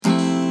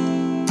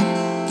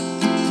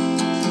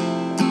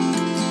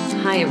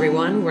Hi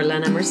everyone, we're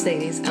Lana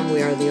Mercedes and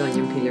we are the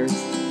Onion Peelers.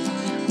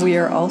 We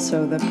are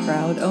also the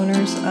proud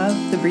owners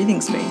of The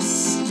Breathing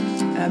Space,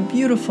 a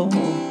beautiful,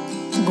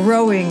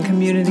 growing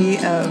community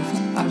of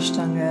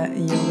Ashtanga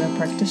yoga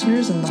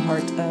practitioners in the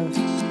heart of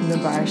the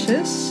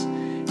Baarsjes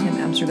in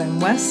Amsterdam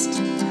West.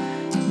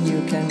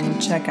 You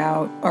can check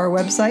out our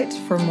website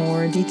for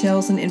more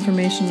details and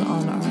information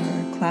on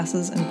our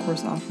classes and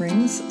course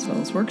offerings, as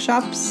well as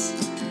workshops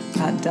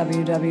at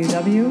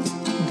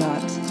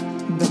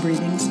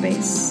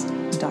www.thebreathingspace.nl.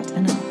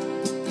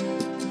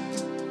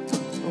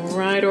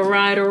 All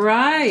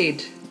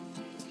right.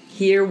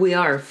 Here we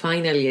are,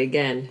 finally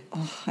again.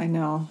 Oh, I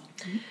know.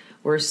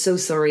 We're so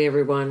sorry,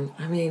 everyone.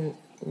 I mean,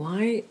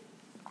 why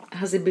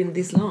has it been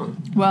this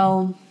long?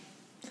 Well,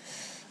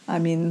 I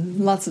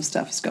mean, lots of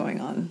stuff is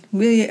going on.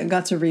 We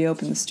got to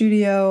reopen the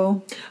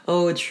studio.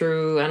 Oh,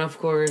 true. And of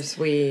course,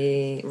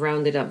 we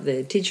rounded up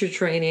the teacher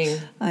training.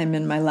 I'm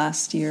in my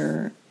last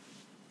year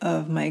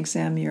of my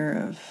exam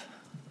year of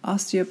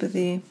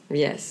osteopathy.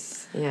 Yes.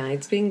 Yeah,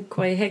 it's been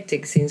quite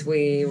hectic since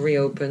we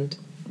reopened.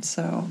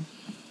 So,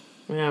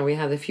 yeah, we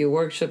had a few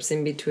workshops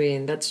in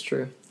between. That's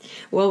true.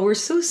 Well, we're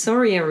so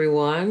sorry,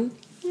 everyone.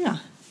 yeah.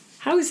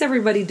 How is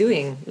everybody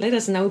doing? Let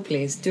us know,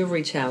 please. Do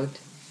reach out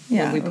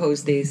when we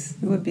post these.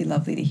 It would be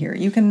lovely to hear.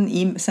 You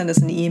can send us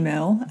an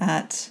email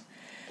at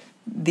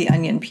the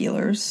Onion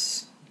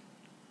Peelers.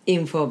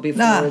 Info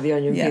before the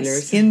Onion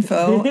Peelers.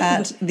 Info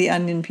at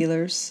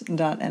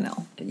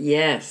theonionpeelers.nl.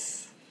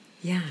 Yes.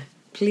 Yeah.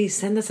 Please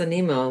send us an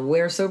email.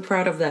 We're so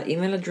proud of that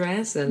email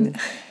address and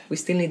we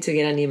still need to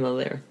get an email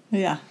there.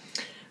 Yeah.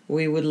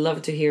 We would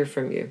love to hear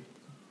from you.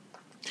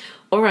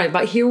 All right,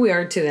 but here we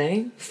are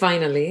today,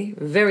 finally.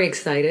 Very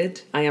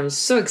excited. I am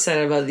so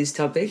excited about this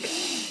topic.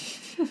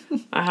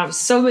 I have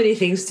so many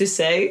things to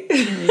say.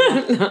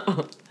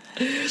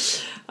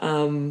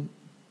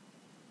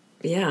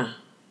 Yeah.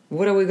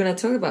 What are we going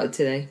to talk about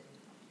today?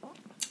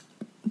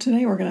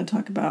 Today we're going to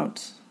talk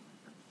about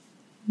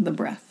the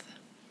breath.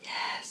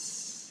 Yes.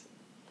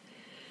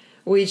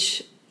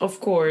 Which, of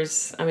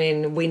course, I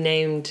mean, we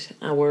named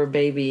our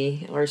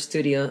baby, our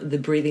studio, The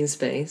Breathing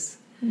Space.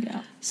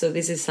 Yeah. So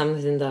this is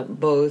something that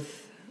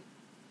both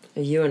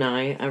you and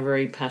I are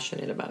very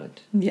passionate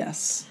about.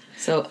 Yes.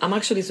 So I'm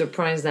actually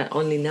surprised that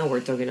only now we're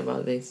talking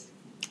about this.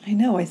 I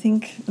know. I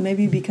think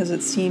maybe because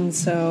it seemed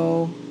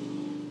so,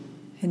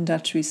 in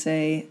Dutch we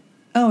say,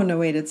 oh, no,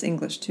 wait, it's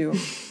English too,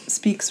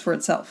 speaks for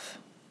itself.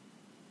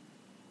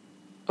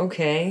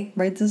 Okay.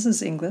 Right, this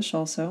is English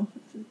also.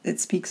 It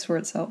speaks for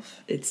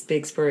itself. It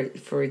speaks for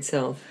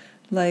itself.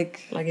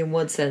 Like in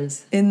what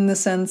sense? In the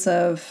sense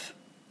of,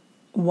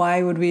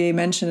 why would we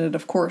mention it?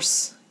 Of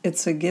course,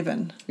 it's a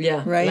given.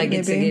 Yeah, right? Like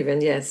maybe? It's a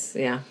given, yes,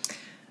 yeah.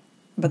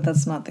 But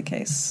that's not the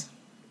case.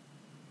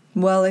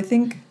 Well, I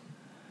think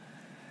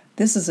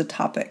this is a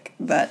topic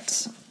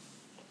that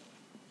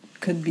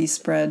could be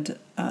spread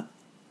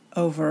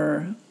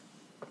over.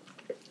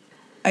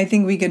 I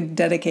think we could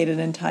dedicate an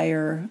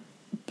entire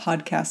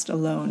podcast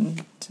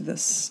alone to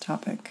this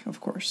topic, of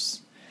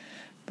course.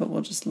 But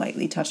we'll just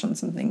lightly touch on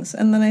some things.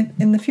 And then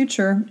in the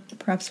future,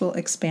 perhaps we'll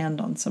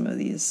expand on some of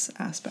these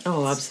aspects.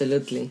 Oh,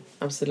 absolutely.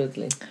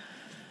 Absolutely.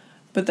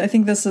 But I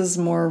think this is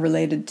more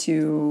related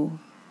to,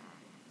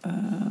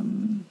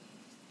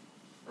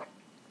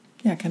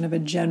 kind of a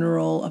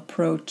general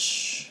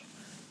approach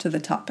to the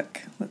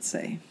topic, let's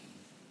say.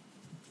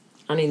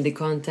 And in the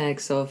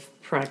context of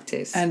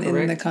practice, and correct?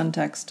 In the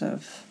context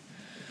of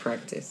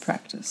practice.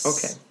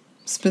 Okay.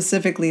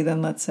 Specifically,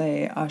 then, let's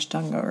say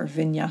Ashtanga or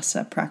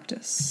Vinyasa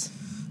practice.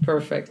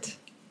 Perfect.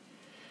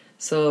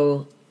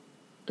 So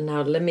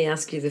now let me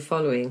ask you the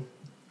following.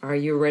 Are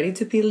you ready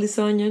to peel this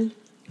onion?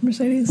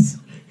 Mercedes,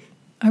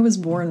 I was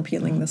born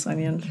peeling this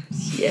onion.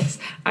 Yes.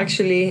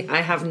 Actually,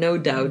 I have no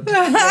doubt.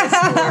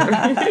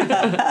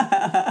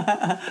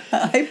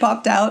 I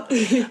popped out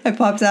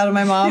of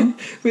my mom.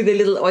 With a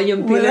little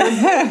onion peeler.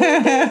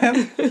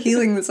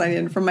 Peeling this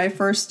onion from my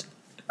first...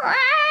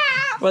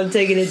 While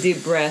taking a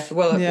deep breath.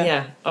 Well,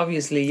 yeah,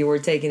 obviously you were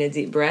taking a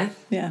deep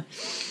breath. Yeah.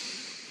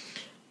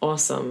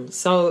 Awesome.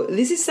 So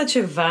this is such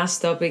a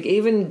vast topic,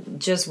 even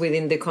just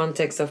within the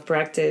context of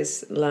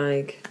practice,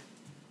 like,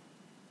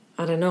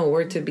 I don't know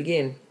where to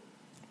begin.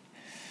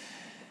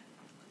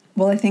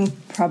 Well, I think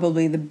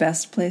probably the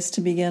best place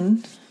to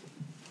begin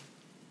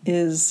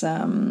is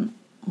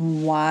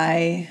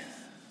why...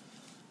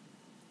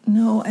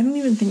 No, I don't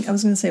even think... I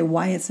was going to say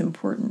why it's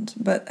important,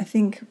 but I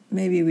think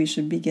maybe we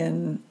should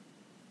begin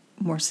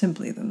more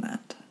simply than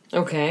that.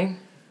 Okay.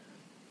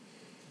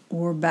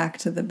 Or back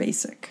to the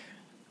basic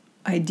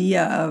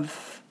idea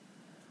of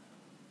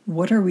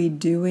what are we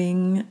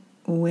doing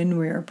when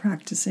we are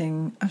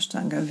practicing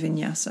Ashtanga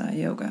Vinyasa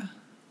yoga.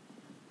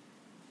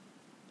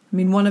 I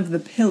mean, one of the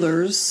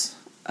pillars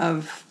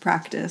of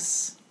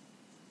practice,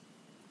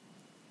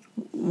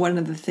 one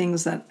of the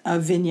things that a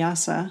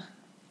vinyasa,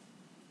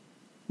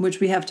 which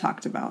we have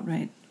talked about,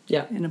 right?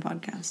 Yeah. In a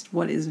podcast.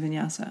 What is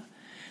vinyasa?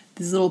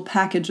 This little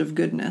package of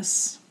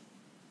goodness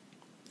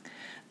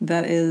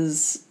that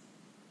is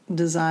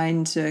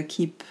designed to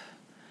keep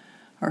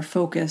our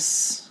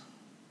focus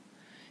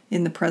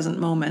in the present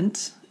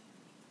moment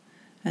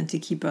and to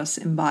keep us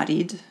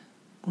embodied.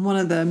 One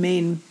of the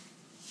main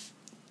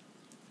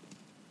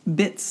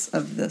bits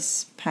of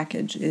this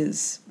package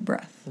is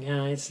breath.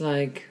 Yeah, it's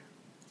like,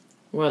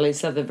 well,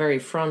 it's at the very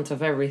front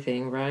of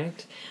everything,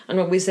 right? And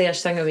when we say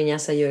Ashtanga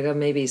Vinyasa Yoga,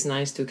 maybe it's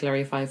nice to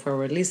clarify for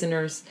our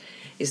listeners.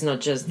 It's not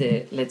just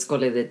the, let's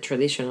call it the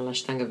traditional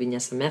Ashtanga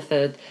Vinyasa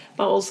method,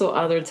 but also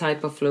other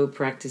type of flow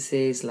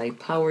practices like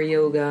power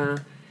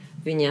yoga,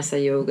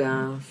 Vinyasa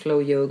yoga, flow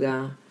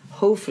yoga.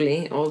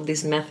 Hopefully, all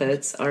these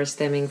methods are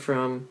stemming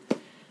from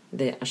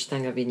the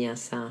Ashtanga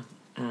Vinyasa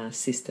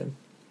system.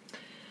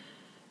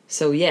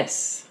 So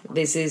yes,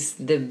 this is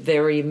the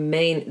very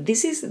main.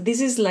 This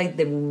is like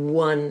the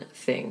one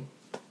thing.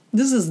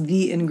 This is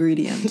the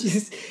ingredient.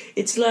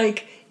 It's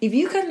like if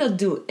you cannot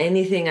do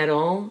anything at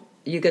all,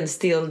 you can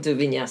still do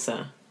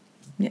vinyasa.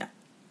 Yeah.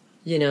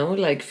 You know,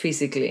 like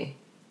physically.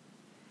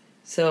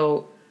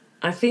 So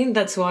I think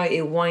that's why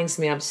it winds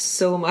me up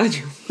so much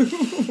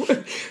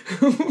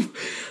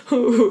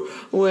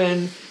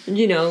when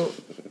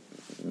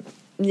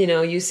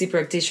you see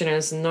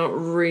practitioners not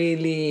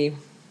really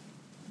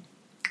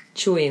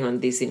chewing on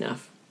this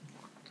enough,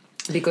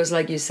 because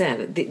like you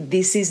said,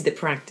 this is the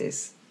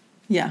practice.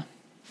 Yeah.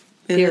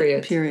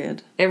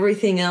 Period.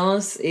 Everything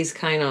else is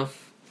kind of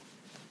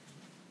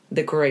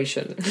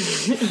decoration.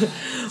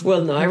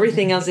 Well, no,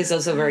 everything else is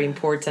also very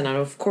important, and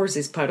of course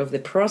it's part of the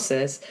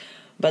process,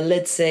 but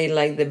let's say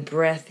like the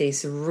breath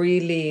is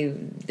really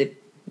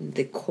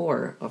the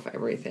core of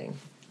everything.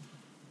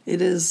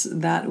 It is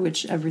that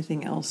which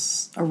everything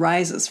else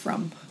arises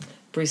from.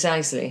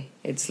 Precisely.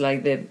 It's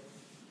like the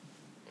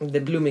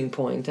blooming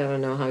point. I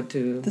don't know how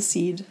to... The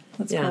seed.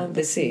 Let's call it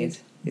the seed.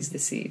 It's the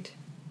seed.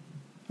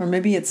 Or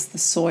maybe it's the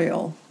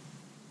soil.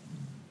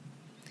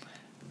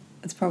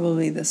 It's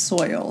probably the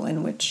soil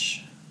in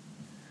which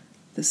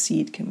the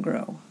seed can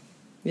grow.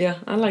 Yeah,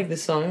 I like the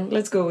soil.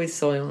 Let's go with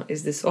soil.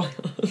 Is the soil.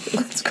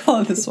 Let's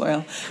call it the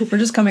soil. We're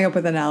just coming up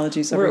with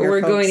analogies over here,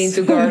 We're folks. going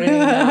into gardening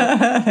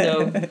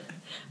now.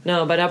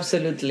 No, but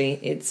absolutely.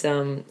 It's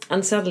and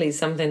sadly it's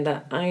something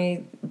that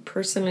I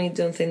personally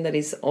don't think that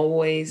is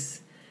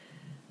always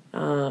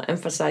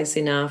emphasized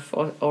enough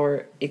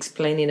or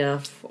explained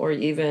enough, or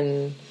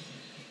even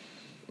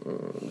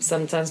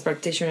sometimes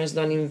practitioners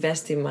don't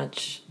invest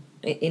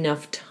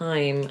enough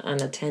time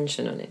and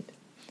attention on it.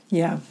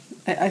 Yeah,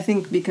 I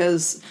think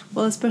because,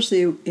 well,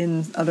 especially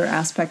in other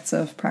aspects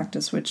of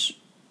practice which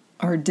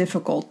are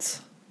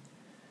difficult,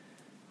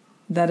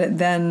 that it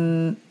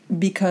then,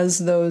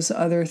 because those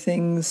other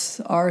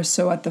things are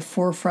so at the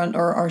forefront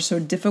or are so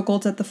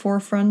difficult at the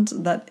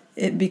forefront, that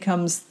it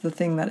becomes the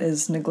thing that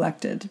is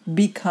neglected.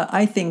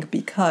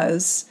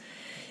 Because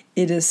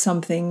it is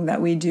something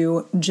that we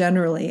do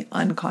generally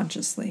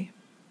unconsciously.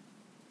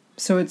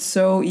 So it's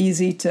so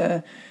easy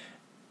to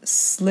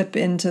slip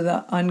into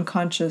the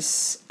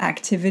unconscious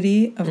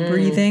activity of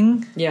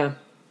breathing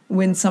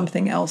when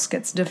something else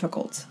gets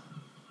difficult.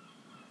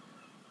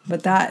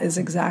 But that is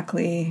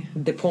exactly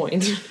the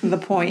point. The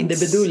point. The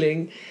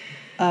bedoeling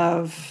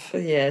of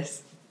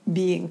yes,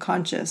 being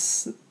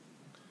conscious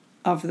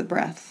of the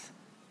breath,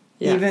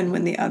 yeah. Even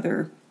when the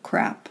other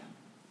crap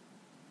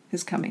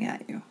is coming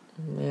at you.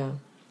 Yeah.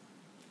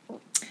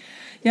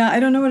 Yeah,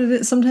 I don't know what it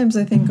is. Sometimes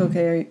I think,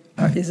 okay,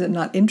 is it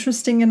not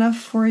interesting enough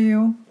for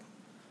you?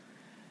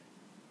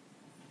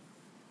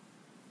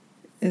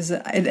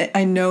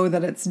 I know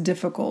that it's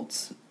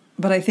difficult,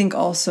 but I think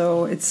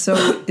also it's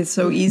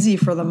so easy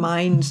for the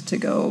mind to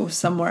go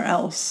somewhere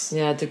else.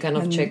 Yeah, to kind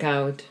of check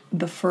out.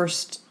 I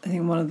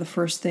think one of the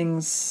first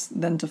things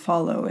then to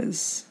follow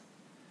is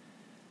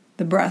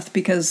the breath,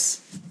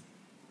 because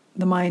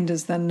the mind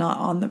is then not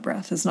on the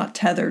breath, is not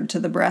tethered to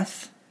the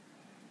breath.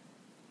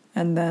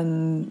 And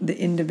then the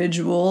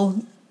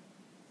individual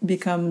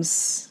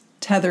becomes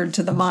tethered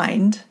to the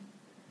mind,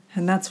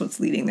 and that's what's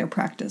leading their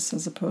practice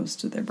as opposed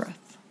to their breath.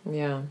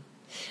 Yeah.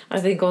 I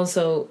think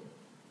also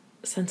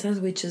sometimes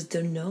we just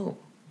don't know.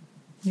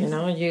 Yeah. You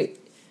know,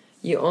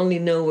 you only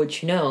know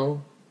what you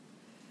know.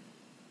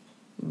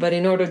 But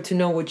in order to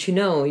know what you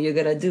know, you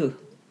gotta do.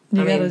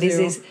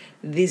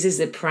 This is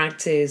a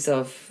practice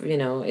of,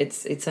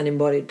 it's an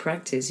embodied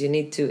practice. You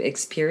need to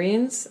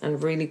experience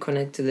and really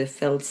connect to the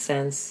felt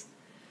sense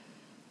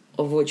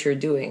of what you're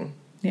doing.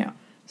 Yeah.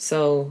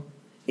 So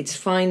it's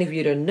fine if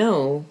you don't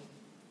know,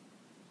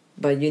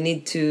 but you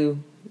need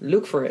to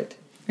look for it.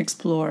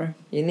 Explore.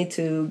 You need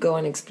to go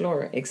and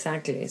explore.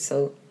 Exactly.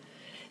 So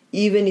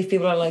even if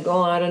people are like,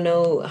 oh, I don't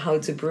know how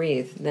to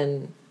breathe,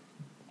 then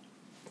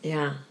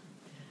yeah,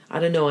 I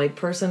don't know. I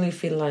personally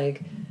feel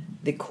like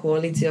the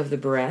quality of the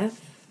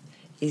breath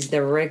is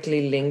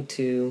directly linked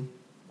to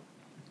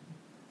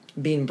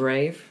being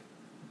brave.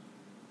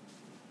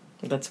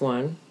 That's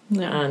one.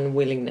 Yeah. And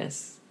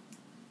willingness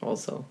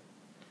also.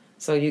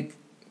 So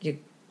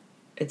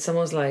it's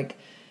almost like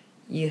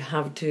you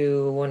have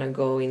to want to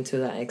go into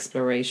that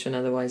exploration.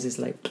 Otherwise, it's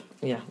like,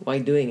 why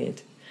doing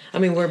it? I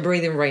mean, we're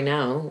breathing right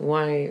now.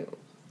 Why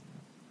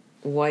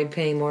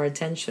pay more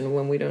attention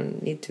when we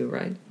don't need to,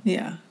 right?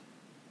 Yeah.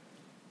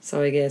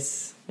 So I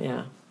guess,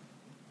 yeah.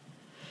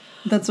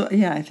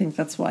 I think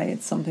that's why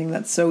it's something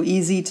that's so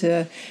easy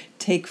to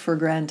take for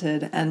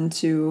granted and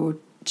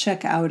to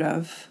check out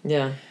of.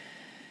 Yeah.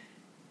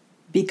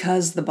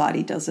 Because the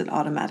body does it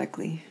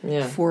automatically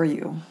for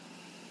you.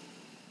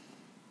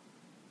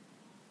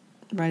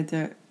 Right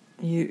there.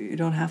 You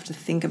don't have to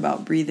think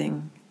about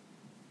breathing.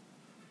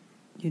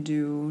 You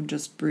do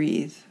just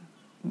breathe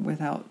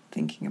without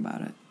thinking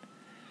about it.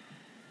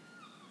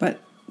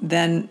 But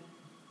then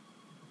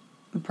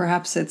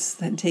perhaps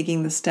it's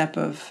taking the step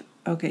of,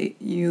 okay,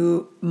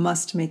 you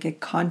must make a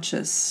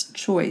conscious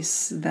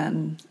choice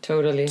then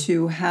Totally.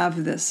 to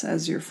have this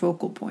as your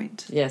focal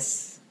point.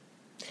 Yes.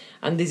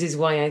 And this is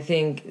why I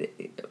think,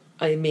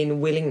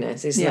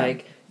 willingness is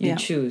like you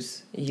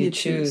choose, you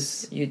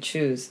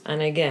choose.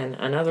 And again,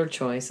 another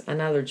choice.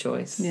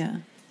 Yeah.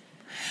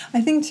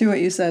 I think too what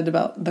you said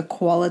about the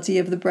quality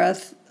of the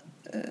breath,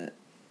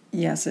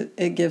 yes,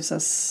 it gives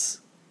us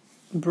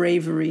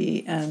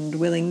bravery and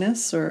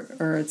willingness,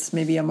 or it's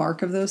maybe a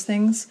mark of those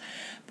things.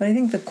 But I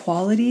think the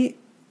quality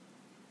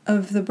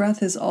of the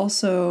breath is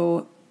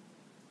also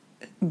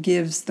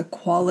gives the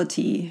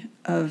quality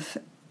of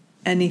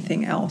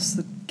anything else.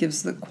 It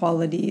gives the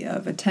quality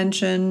of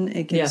attention.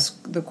 It gives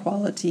the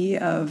quality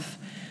of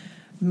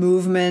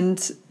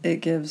movement.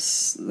 It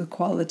gives the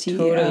quality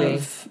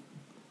of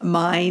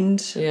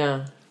mind.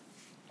 Yeah.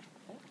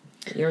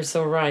 You're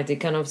so right. It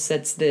kind of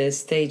sets the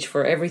stage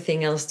for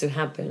everything else to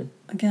happen.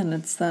 Again,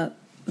 it's the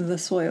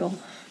soil.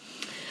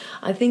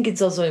 I think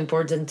it's also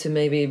important to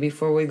maybe,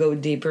 before we go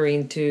deeper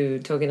into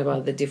talking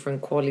about the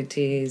different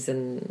qualities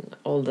and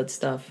all that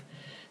stuff,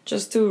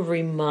 just to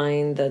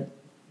remind that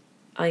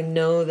I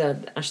know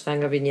that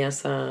Ashtanga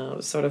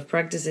Vinyasa sort of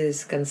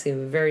practices can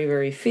seem very,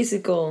 very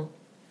physical,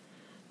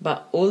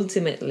 but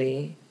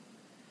ultimately,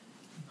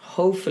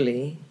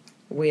 hopefully,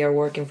 we are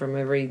working from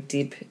a very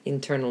deep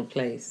internal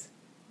place.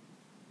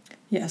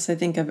 Yes, I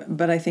think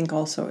but I think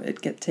also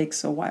it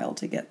takes a while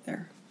to get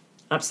there.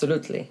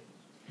 Absolutely.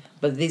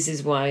 But this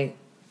is why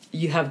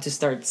you have to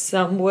start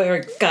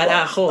somewhere,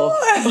 carajo.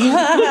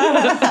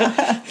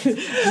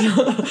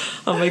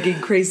 I'm making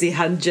crazy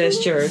hand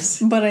gestures.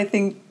 But I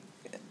think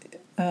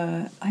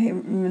I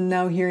am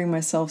now hearing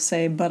myself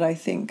say, but I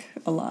think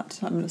a lot.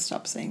 I'm going to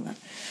stop saying that.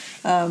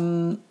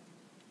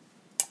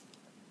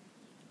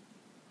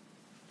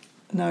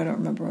 Now I don't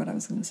remember what I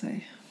was going to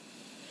say.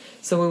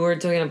 So we were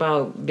talking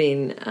about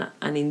being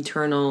an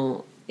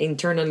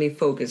internally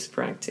focused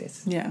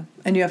practice. Yeah,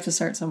 and you have to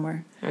start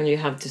somewhere. And you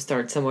have to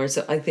start somewhere.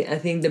 So I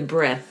think the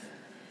breath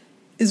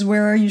is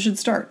where you should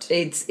start.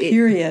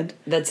 Period.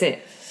 That's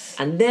it.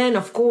 And then,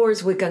 of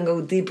course, we can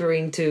go deeper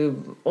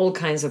into all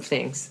kinds of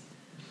things.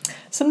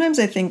 Sometimes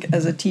I think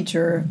as a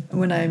teacher,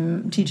 when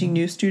I'm teaching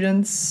new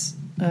students,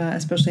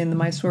 especially in the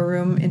Mysore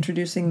room,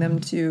 introducing them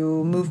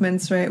to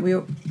movements, right? We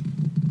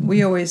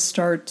always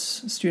start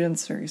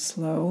students very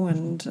slow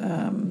and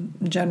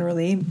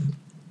generally,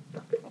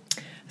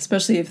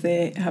 especially if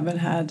they haven't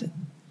had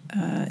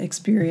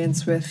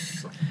experience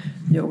with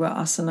yoga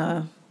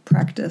asana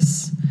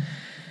practice.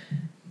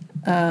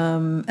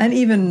 And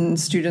even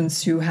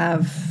students who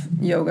have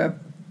yoga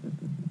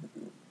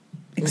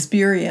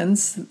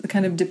experience,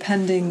 kind of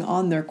depending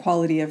on their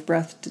quality of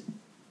breath,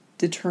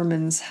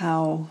 determines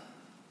how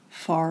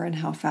far and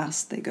how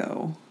fast they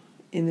go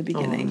in the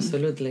beginning. Oh,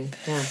 absolutely,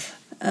 yeah.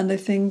 And I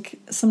think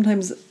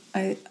sometimes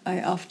I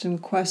often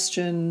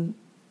question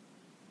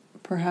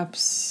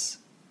perhaps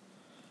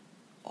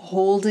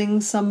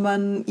holding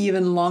someone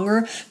even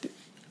longer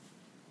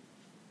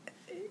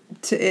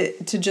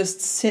to just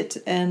sit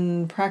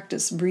and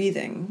practice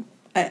breathing.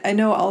 I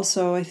know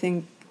also, I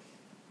think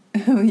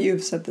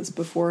you've said this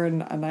before,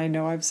 and I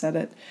know I've said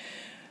it,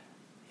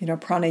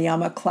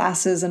 pranayama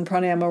classes and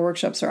pranayama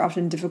workshops are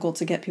often difficult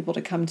to get people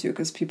to come to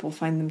because people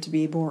find them to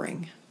be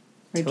boring.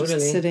 Right? Totally.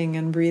 Just sitting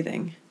and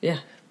breathing. Yeah.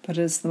 But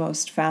it's the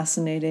most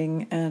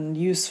fascinating and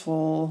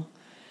useful.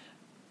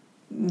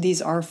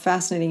 These are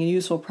fascinating and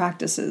useful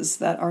practices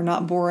that are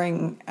not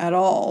boring at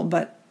all,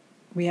 but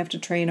we have to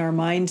train our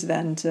mind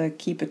then to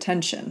keep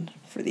attention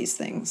for these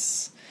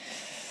things.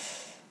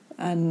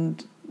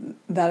 And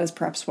that is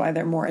perhaps why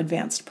they're more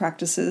advanced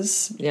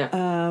practices. Yeah.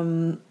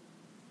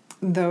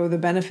 Though the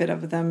benefit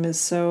of them is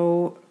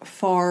so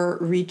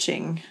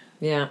far-reaching.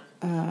 Yeah.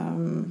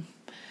 On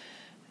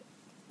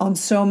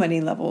so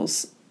many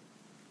levels,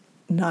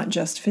 not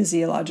just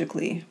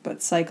physiologically,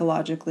 but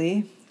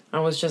psychologically. I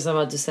was just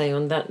about to say,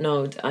 on that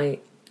note, I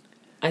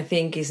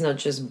think it's not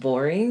just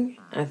boring.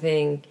 I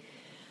think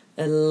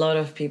a lot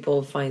of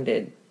people find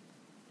it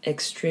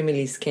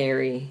extremely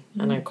scary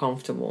and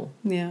uncomfortable.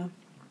 Yeah.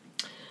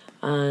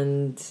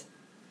 And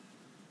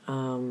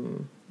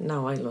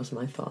now I lost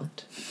my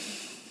thought.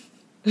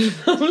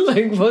 I'm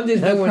like, what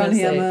did I want to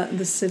say?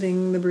 The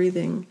sitting, the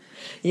breathing.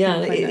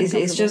 Yeah,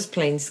 it's just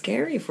plain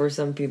scary for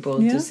some people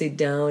to sit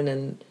down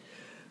and,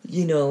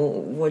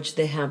 watch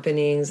the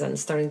happenings and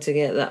starting to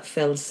get that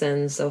felt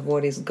sense of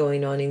what is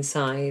going on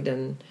inside.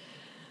 And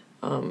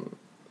I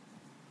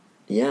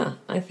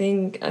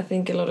think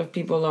a lot of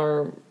people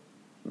are,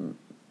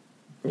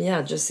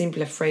 just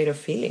simply afraid of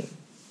feeling.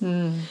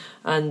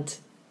 And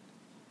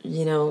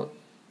you know,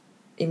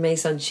 it may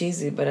sound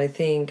cheesy, but I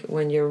think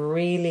when you're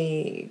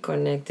really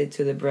connected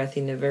to the breath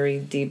in a very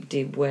deep,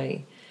 deep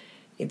way,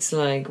 it's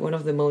like one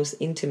of the most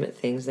intimate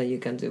things that you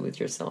can do with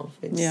yourself.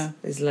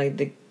 It's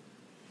like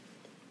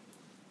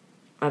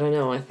I don't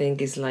know, I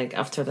think it's like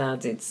after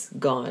that it's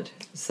God.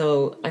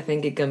 So I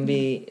think it can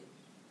be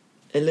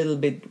a little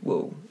bit,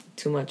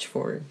 too much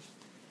for,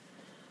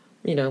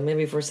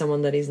 maybe for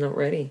someone that is not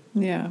ready.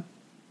 Yeah.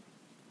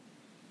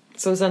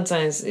 So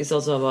sometimes it's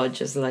also about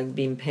just like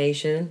being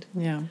patient.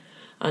 Yeah.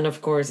 And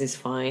of course it's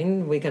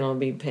fine. We can all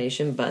be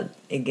patient. But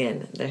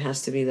again, there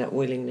has to be that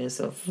willingness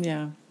of,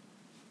 I'm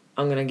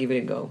going to give it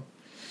a go.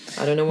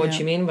 I don't know what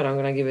you mean, but I'm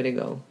going to give it a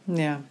go.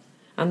 Yeah.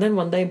 And then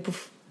one day,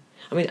 poof.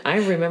 I mean, I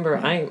remember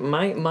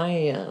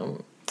my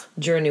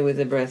journey with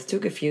the breath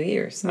took a few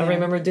years. I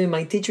remember doing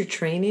my teacher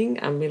training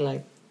and be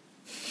like,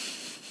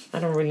 I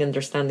don't really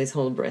understand this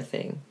whole breath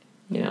thing,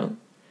 you know?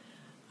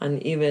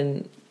 And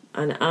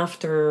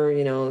after,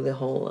 the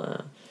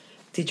whole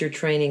teacher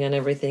training and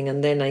everything,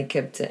 and then I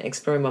kept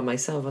exploring by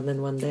myself, and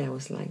then one day I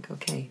was like,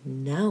 okay,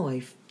 now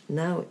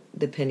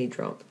the penny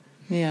dropped.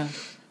 Yeah.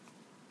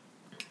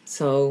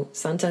 So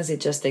sometimes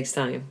it just takes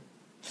time.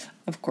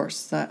 Of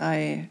course, that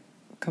I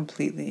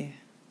completely...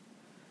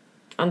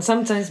 And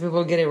sometimes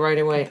people get it right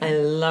away. I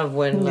love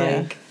when,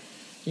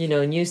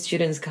 new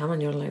students come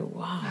and you're like,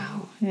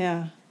 wow.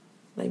 Yeah.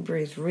 They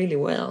breathe really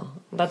well.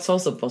 That's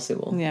also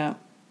possible. Yeah.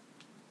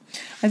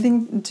 I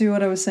think, too,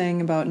 what I was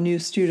saying about new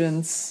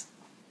students,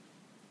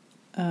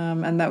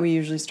 and that we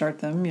usually start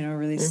them,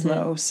 really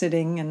slow,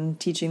 sitting and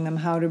teaching them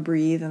how to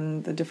breathe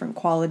and the different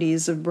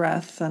qualities of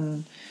breath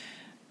and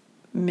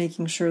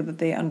making sure that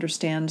they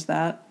understand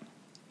that.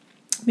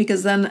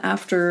 Because then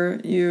after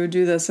you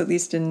do this, at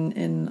least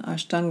in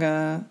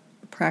Ashtanga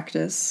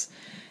practice,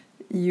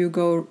 you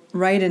go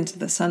right into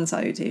the sun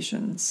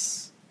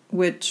salutations,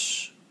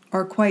 which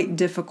are quite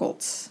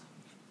difficult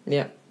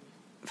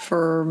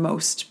for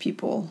most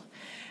people.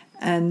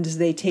 And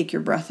they take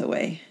your breath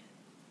away,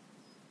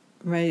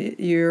 right?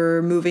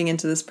 You're moving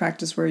into this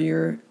practice where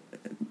you're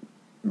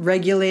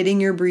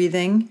regulating your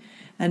breathing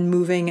and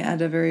moving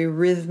at a very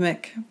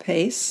rhythmic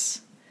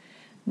pace,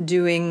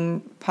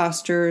 doing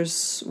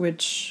postures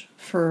which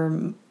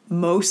for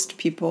most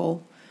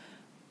people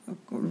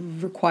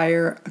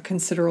require a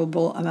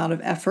considerable amount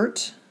of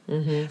effort.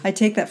 I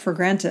take that for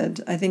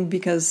granted. I think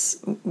because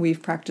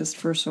we've practiced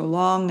for so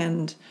long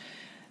and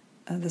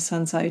the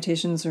sun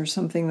salutations are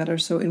something that are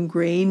so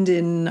ingrained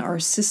in our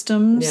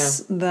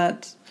systems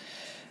that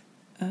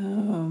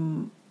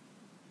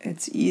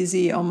it's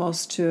easy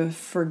almost to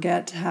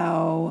forget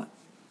how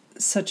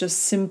such a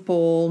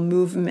simple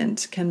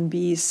movement can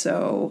be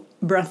so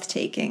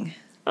breathtaking.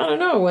 I don't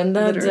know, when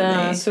that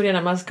Surya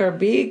Namaskar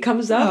B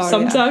comes up,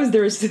 sometimes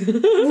there's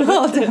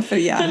well,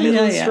 definitely, a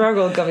little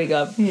struggle coming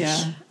up.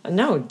 Yeah.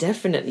 No,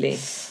 definitely,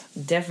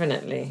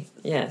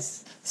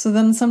 yes. So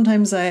then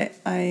sometimes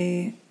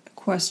I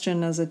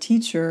question as a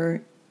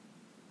teacher,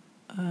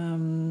 I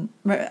don't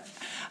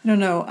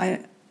know,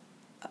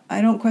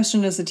 I don't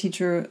question as a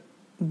teacher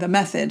the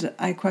method.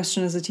 I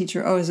question as a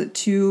teacher, is it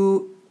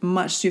too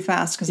much too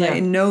fast? Because I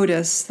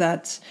notice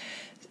that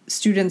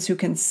students who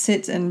can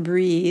sit and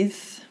breathe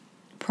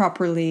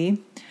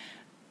properly,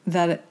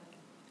 that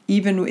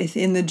even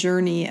within the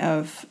journey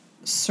of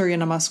Surya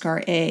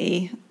Namaskar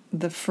A,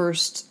 the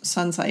first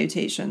sun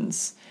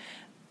salutations,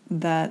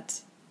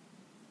 that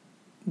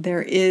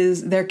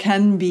there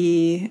can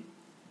be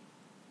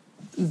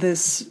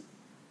this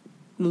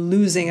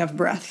losing of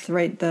breath,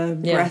 right? The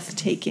breath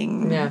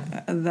taking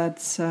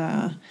that's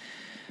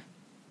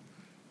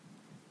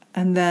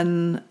and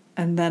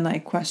then I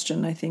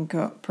question, I think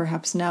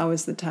perhaps now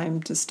is the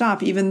time to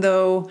stop, even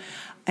though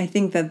I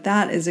think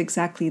that is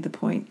exactly the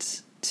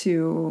point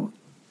to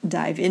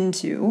dive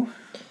into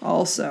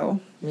also.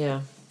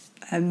 Yeah.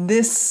 And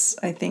this,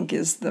 I think,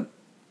 is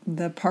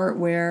the part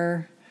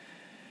where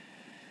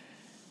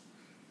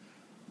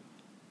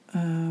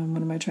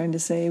what am I trying to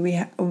say?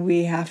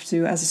 We have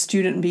to, as a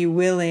student, be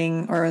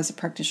willing, or as a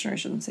practitioner, I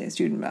shouldn't say a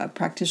student, but a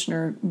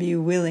practitioner, be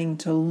willing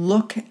to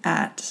look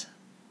at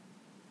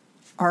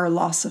our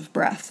loss of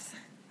breath.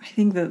 I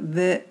think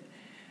that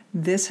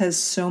this has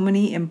so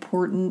many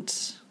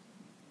important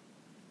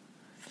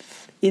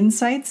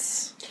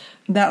insights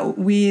that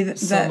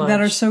that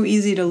are so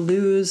easy to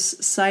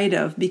lose sight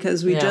of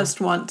because we just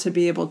want to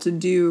be able to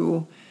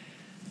do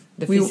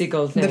the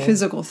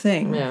physical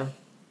thing. Yeah.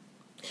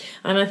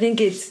 And I think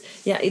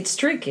it's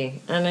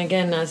tricky. And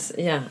again, as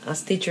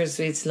teachers,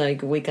 it's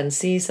like we can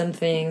see some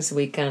things,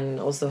 we can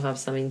also have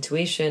some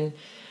intuition.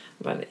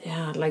 But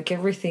like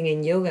everything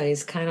in yoga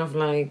is kind of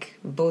like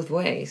both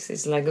ways.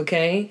 It's like,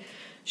 okay,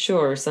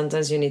 sure,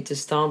 sometimes you need to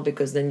stop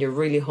because then you're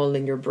really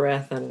holding your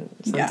breath, and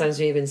sometimes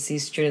you even see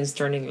students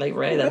turning like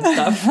red and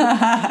stuff.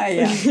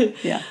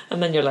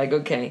 And then you're like,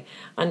 okay.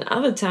 And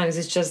other times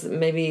it's just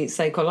maybe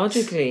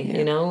psychologically,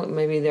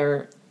 maybe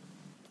they're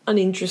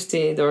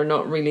uninterested or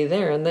not really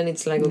there. And then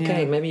it's like,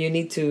 okay, maybe you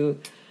need to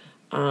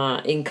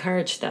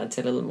encourage that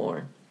a little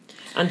more.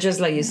 And just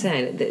like you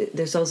said,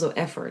 there's also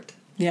effort.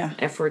 Yeah.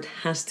 Effort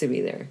has to be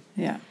there.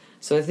 Yeah.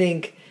 So I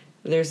think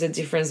there's a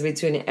difference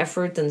between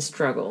effort and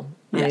struggle.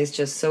 And it's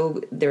just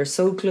they're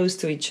so close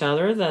to each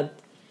other that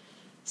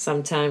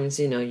sometimes,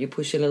 you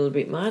push a little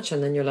bit much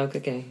and then you're like,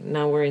 okay,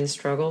 now we're in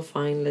struggle,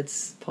 fine,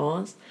 let's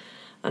pause.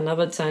 And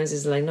other times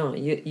it's like, no,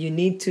 you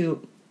need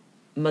to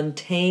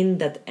maintain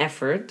that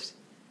effort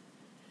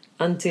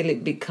until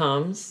it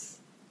becomes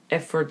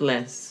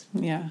effortless.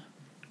 Yeah.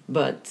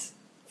 But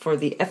for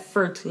the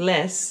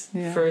effortless,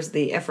 first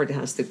the effort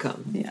has to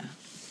come. Yeah.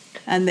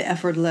 And the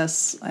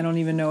effortless, I don't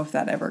even know if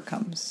that ever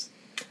comes.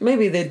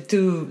 Maybe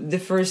the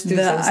first two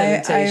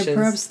salutations. I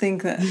perhaps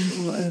think that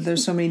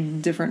there's so many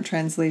different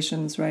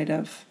translations, right,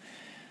 of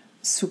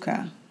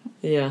sukha.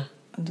 Yeah.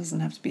 It doesn't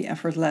have to be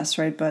effortless,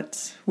 right,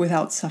 but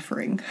without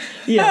suffering.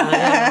 Yeah,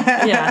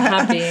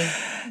 happy.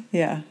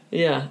 Yeah.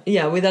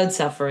 Without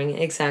suffering,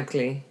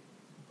 exactly.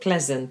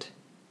 Pleasant.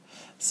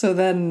 So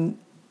then,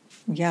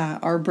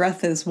 our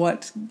breath is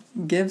what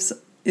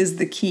is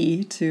the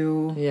key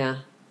to... Yeah.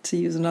 To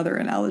use another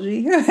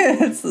analogy,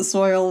 it's the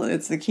soil,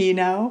 it's the key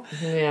now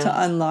to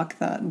unlock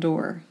that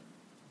door.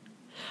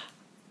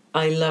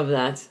 I love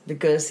that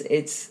because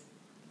it's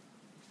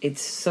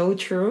so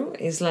true.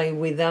 It's like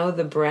without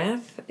the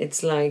breath,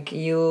 it's like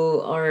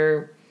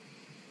you're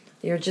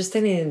just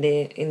standing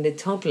in the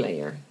top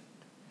layer.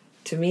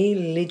 To me,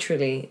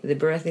 literally, the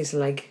breath is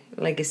like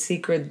a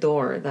secret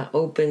door that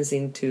opens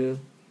into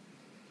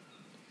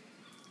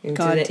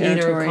God the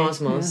territory. Inner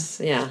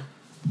cosmos. Yeah,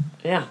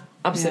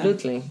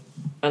 absolutely. Yeah.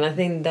 And I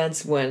think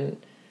that's when,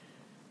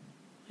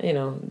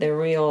 the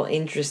real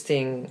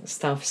interesting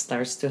stuff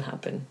starts to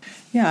happen.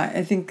 Yeah,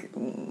 I think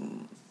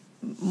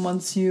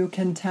once you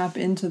can tap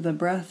into the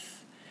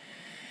breath,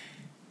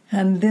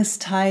 and this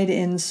tied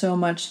in so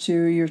much to,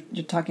 you're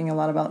talking a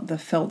lot about the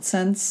felt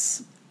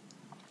sense,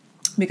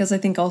 because I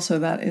think also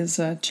that is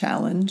a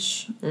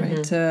challenge,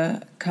 right,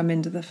 to come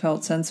into the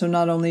felt sense. So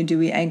not only do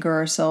we anchor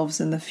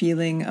ourselves in the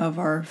feeling of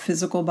our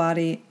physical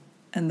body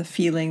and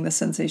the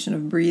sensation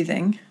of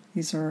breathing,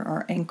 these are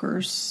our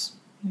anchors,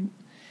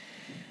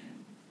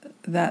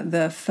 that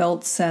the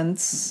felt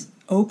sense,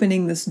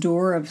 opening this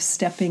door of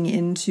stepping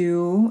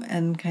into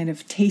and kind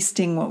of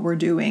tasting what we're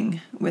doing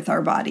with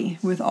our body,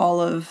 with all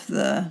of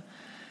the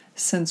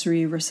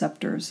sensory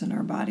receptors in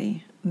our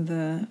body,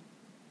 the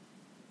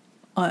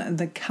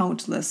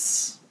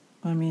countless,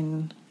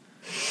 in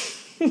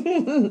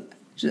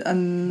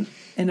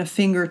a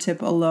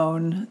fingertip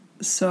alone,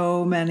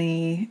 so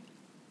many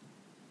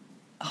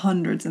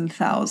hundreds and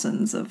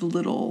thousands of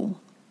little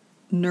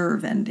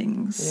nerve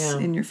endings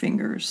in your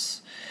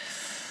fingers.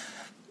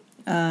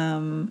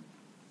 To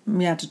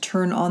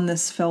turn on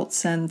this felt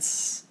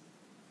sense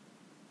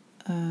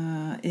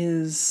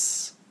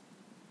is,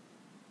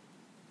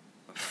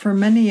 for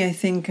many, I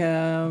think,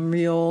 a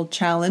real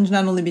challenge,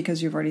 not only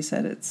because you've already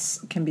said it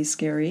can be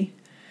scary,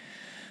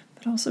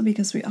 but also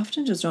because we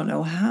often just don't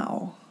know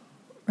how,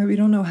 or we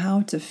don't know how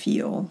to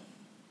feel.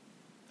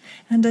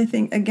 And I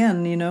think,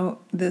 again,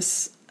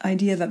 this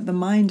idea that the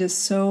mind is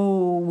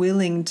so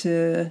willing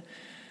to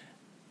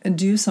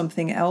do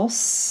something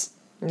else,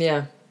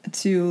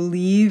 to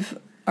leave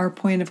our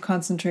point of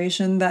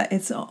concentration, that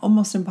it's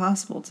almost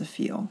impossible to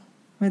feel,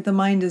 right? The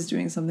mind is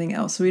doing something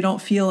else, so we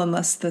don't feel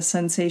unless the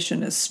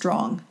sensation is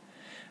strong,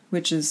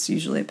 which is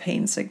usually a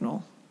pain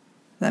signal.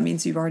 That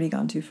means you've already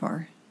gone too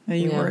far, and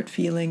you weren't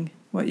feeling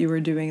what you were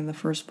doing in the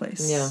first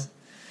place.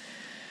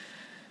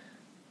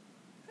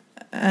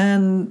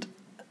 And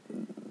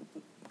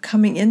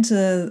coming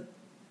into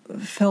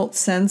felt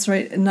sense,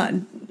 right? Not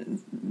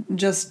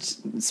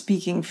just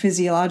speaking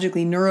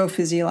physiologically,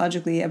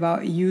 neurophysiologically,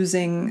 about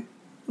using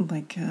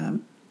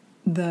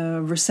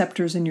the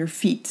receptors in your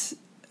feet,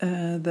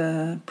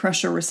 the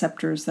pressure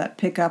receptors that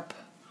pick up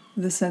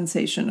the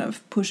sensation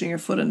of pushing your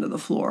foot into the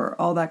floor,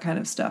 all that kind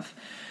of stuff.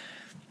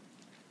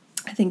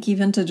 I think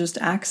even to just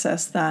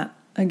access that,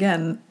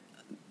 again,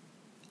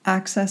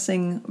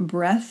 accessing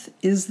breath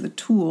is the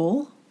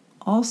tool.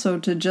 Also,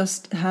 to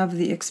just have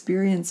the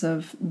experience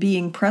of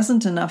being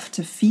present enough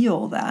to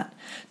feel that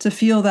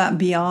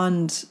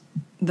beyond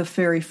the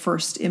very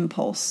first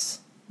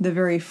impulse, the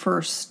very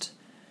first,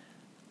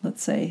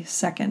 let's say,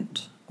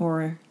 second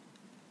or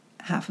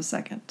half a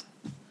second.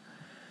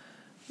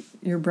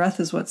 Your breath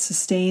is what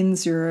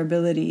sustains your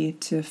ability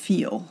to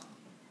feel.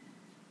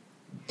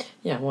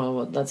 Yeah,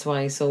 well, that's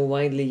why it's so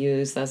widely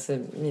used as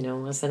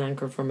as an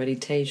anchor for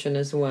meditation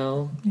as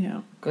well.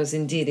 Yeah. Because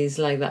indeed it's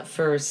like that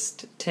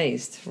first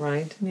taste,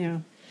 right?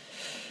 Yeah.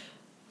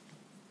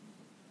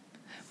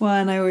 Well,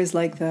 and I always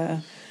like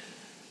I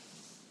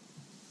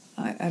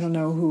don't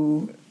know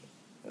who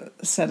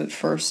said it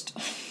first.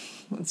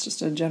 It's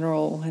just a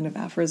general kind of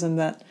aphorism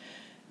that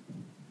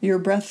your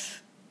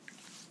breath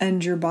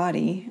and your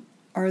body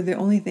are the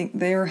only thing,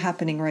 they are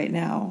happening right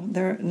now.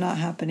 They're not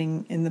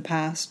happening in the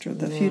past or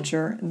the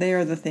future. They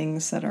are the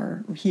things that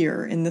are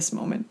here in this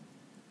moment.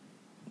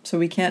 So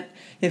we can't,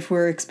 if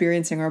we're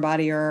experiencing our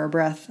body or our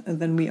breath,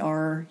 then we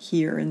are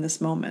here in this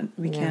moment.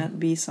 We can't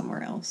be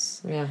somewhere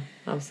else. Yeah,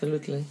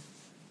 absolutely.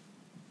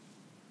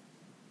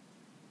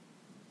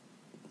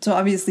 So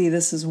obviously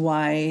this is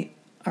why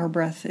our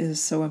breath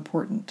is so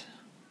important.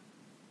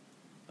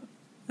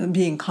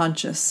 being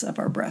conscious of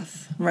our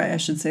breath, right? I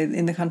should say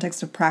in the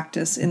context of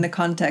practice, in the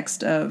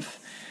context of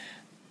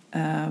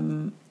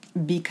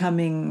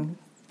becoming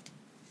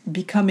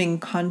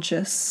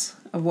conscious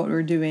of what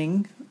we're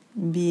doing,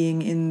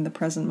 being in the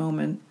present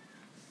moment,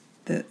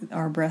 that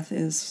our breath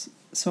is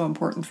so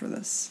important for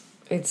this.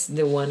 It's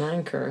the one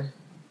anchor.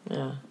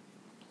 Yeah.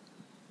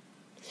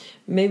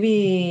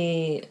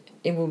 Maybe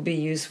it would be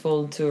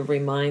useful to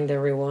remind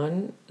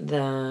everyone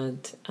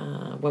that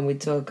when we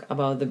talk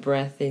about the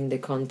breath in the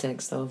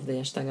context of the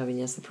Ashtanga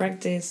Vinyasa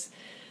practice,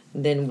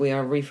 then we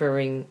are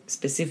referring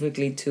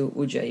specifically to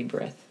Ujjayi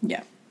breath.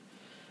 Yeah.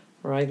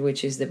 Right,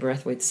 which is the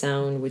breath with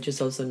sound, which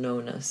is also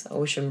known as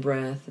ocean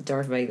breath,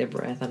 Darth Vader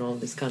breath, and all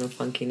these kind of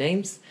funky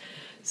names.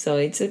 So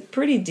it's a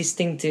pretty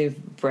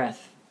distinctive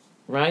breath,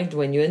 right?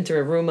 When you enter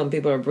a room and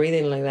people are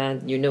breathing like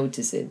that, you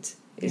notice it.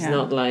 It's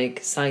not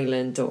like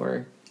silent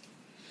or...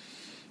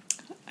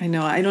 I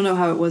know. I don't know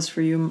how it was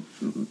for you,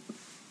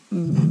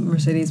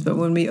 Mercedes, but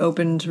when we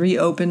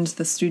reopened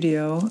the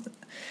studio,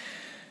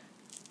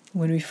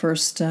 when we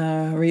first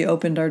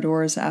reopened our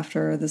doors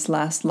after this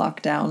last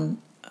lockdown,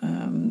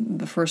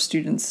 the first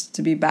students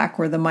to be back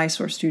were the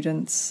Mysore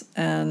students.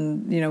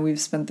 And,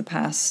 we've spent the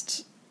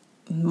past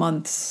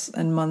months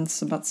and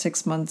months, about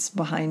 6 months,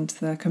 behind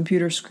the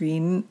computer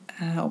screen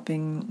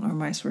helping our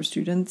Mysore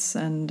students.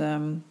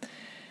 And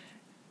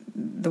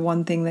the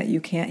one thing that you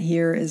can't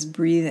hear is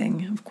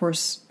breathing. Of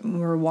course,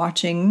 we're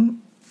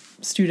watching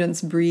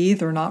students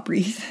breathe or not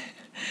breathe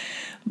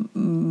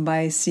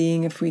by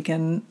seeing if we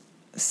can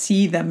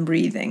see them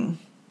breathing.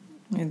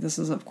 And this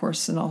is, of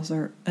course, and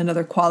also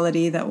another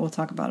quality that we'll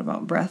talk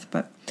about breath,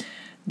 but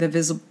the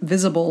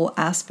visible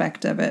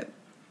aspect of it.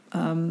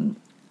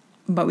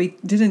 But we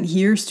didn't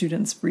hear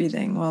students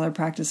breathing while they're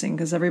practicing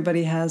because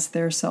everybody has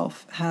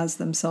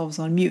themselves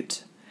on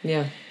mute.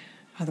 Yeah.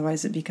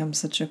 Otherwise, it becomes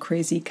such a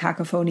crazy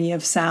cacophony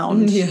of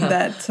sound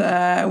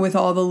that with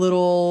all the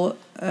little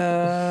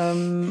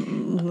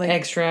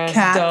extras,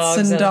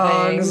 cats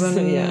dogs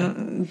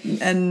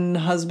and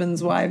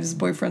husbands, wives,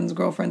 boyfriends,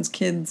 girlfriends,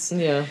 kids.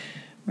 Yeah.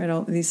 Right,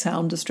 all these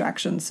sound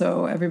distractions.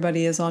 So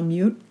everybody is on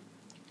mute.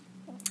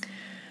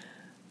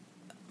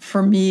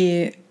 For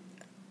me,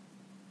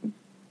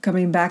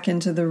 coming back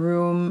into the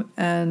room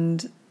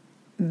and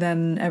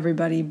then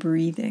everybody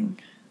breathing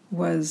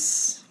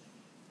was...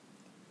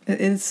 I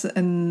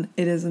don't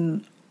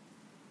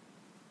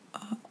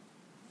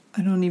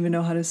even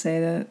know how to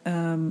say that.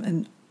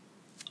 And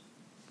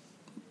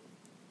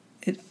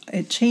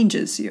it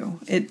changes you.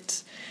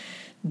 It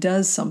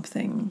does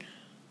something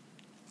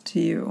to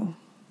you.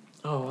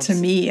 Oh, to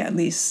me, at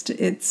least,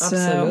 it's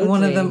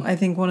one of them. I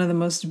think one of the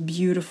most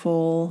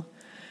beautiful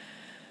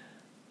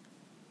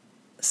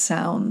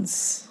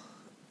sounds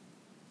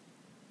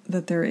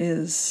that there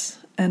is,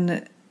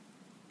 and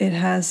it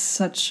has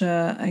such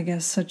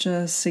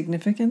a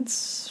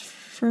significance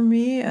for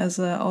me as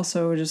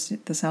also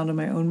just the sound of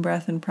my own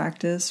breath in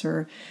practice,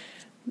 or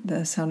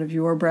the sound of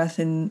your breath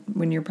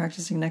when you're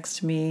practicing next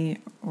to me,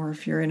 or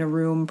if you're in a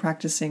room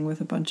practicing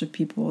with a bunch of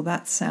people.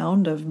 That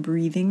sound of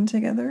breathing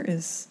together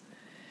is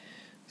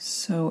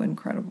so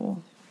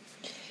incredible.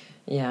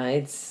 Yeah,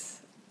 I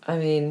think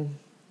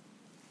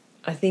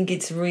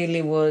it's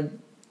really what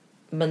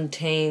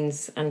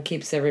maintains and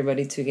keeps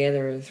everybody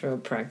together through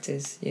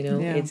practice,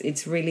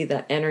 It's really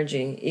that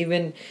energy.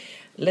 Even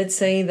let's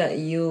say that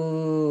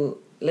you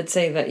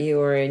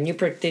are a new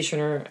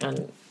practitioner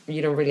and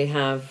you don't really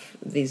have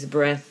this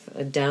breath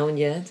down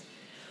yet,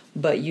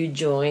 but you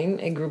join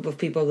a group of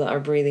people that are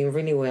breathing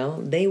really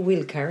well, they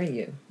will carry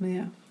you.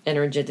 Yeah.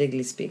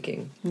 Energetically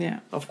speaking. Yeah.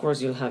 Of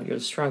course, you'll have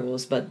your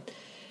struggles, but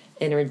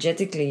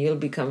energetically, you'll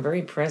become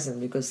very present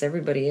because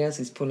everybody else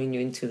is pulling you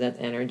into that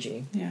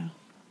energy. Yeah.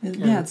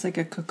 It's like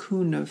a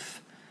cocoon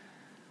of...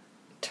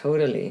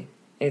 Totally.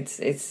 It's...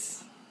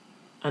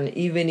 And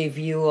even if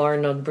you are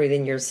not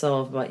breathing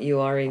yourself, but you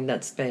are in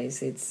that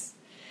space, it's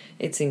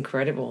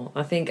incredible.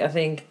 I think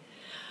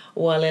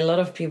while a lot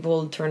of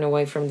people turn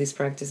away from this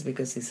practice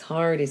because it's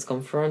hard, it's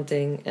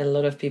confronting, a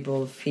lot of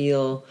people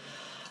feel...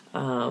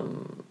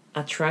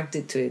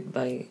 attracted to it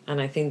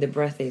and I think the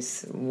breath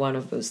is one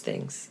of those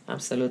things,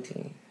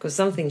 absolutely, because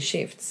something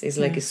shifts. It's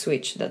like a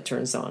switch that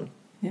turns on,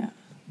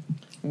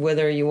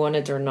 whether you want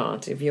it or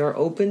not. If you're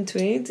open to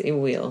it, it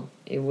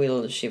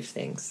will shift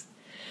things.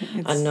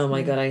 And oh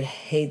my god, I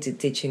hated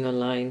teaching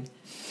online.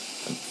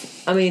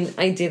 I mean,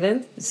 I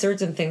didn't.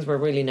 Certain things were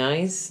really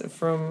nice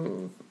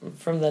from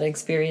that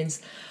experience,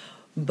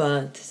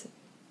 but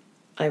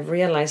I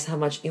realized how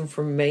much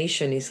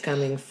information is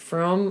coming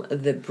from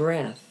the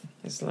breath.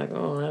 It's like,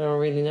 I don't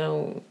really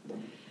know.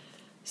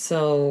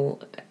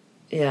 So,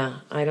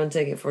 I don't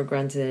take it for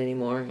granted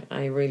anymore.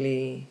 I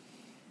really...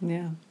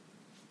 Yeah.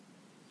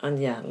 And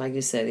like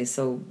you said, it's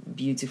so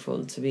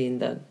beautiful to be in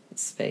that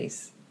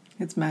space.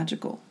 It's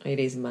magical. It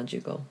is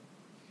magical.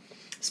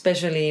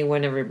 Especially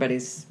when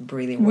everybody's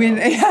breathing well.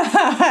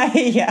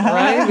 Yeah.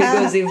 Right?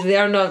 Because if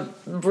they're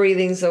not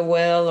breathing so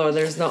well or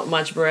there's not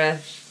much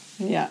breath,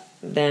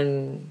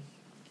 then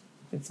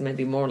it's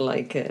maybe more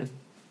like...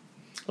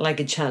 like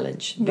a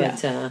challenge.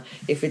 But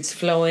if it's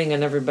flowing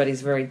and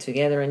everybody's very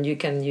together and you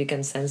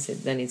can sense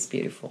it, then it's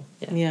beautiful.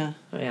 Yeah,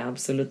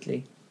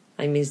 absolutely.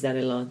 I miss that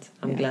a lot.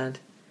 I'm glad.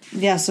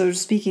 Yeah, so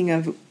speaking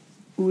of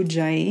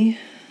Ujjayi,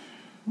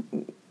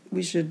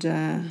 we should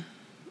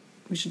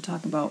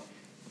talk about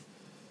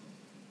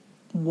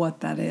what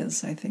that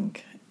is. I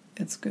think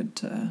it's good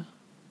to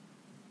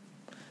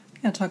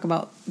talk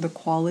about the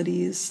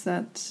qualities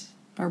that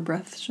our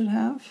breath should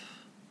have.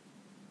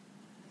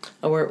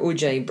 Our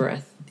Ujjayi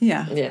breath.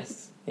 Yeah.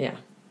 Yes. Yeah.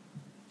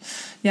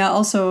 Yeah.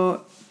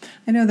 Also,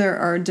 I know there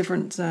are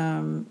different.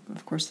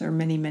 Of course, there are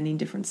many, many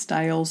different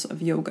styles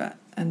of yoga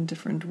and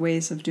different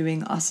ways of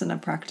doing asana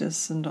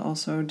practice, and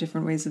also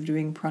different ways of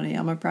doing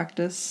pranayama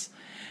practice.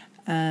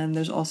 And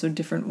there's also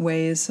different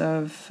ways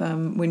of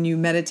when you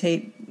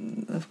meditate.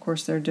 Of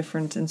course, there are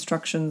different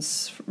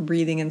instructions,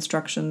 breathing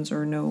instructions,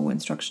 or no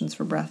instructions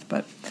for breath.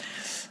 But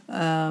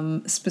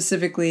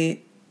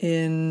specifically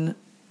in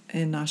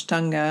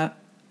Ashtanga,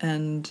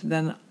 and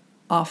then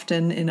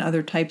often in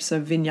other types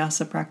of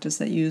vinyasa practice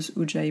that use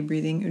Ujjayi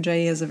breathing.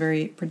 Ujjayi has a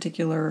very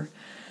particular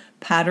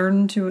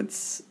pattern to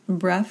its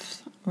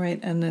breath, right?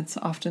 And it's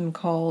often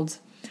called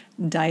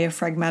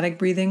diaphragmatic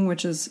breathing,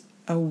 which is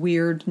a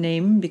weird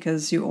name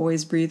because you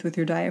always breathe with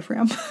your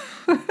diaphragm.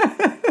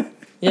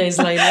 Yeah, it's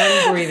like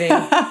lung breathing.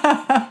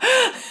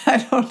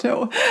 I don't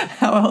know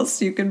how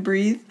else you can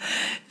breathe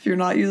if you're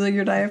not using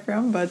your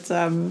diaphragm, but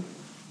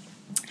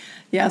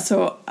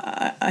so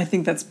I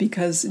think that's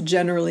because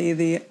generally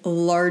the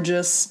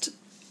largest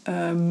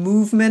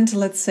movement,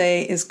 let's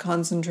say, is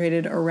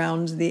concentrated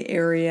around the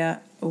area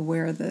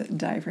where the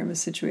diaphragm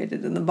is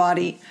situated in the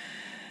body.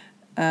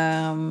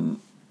 And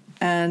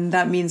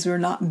that means we're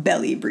not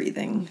belly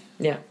breathing.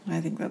 Yeah. I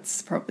think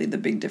that's probably the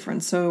big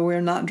difference. So we're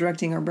not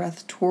directing our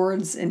breath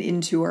towards and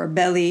into our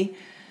belly,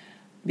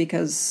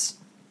 because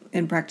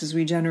in practice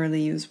we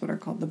generally use what are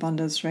called the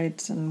bandhas,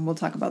 right? And we'll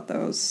talk about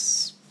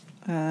those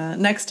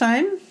next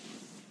time.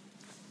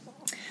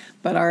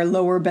 But our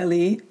lower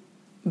belly,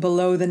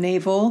 below the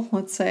navel,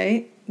 let's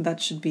say,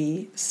 that should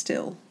be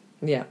still.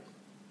 Yeah.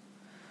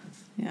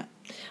 Yeah.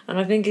 And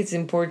I think it's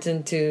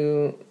important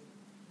to,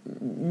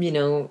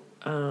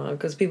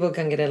 because people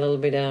can get a little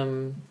bit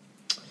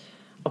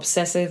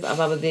obsessive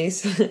about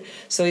this.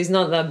 So it's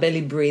not that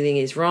belly breathing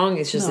is wrong,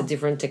 it's just a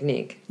different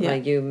technique. Yeah.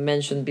 Like you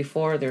mentioned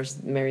before, there's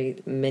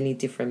very many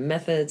different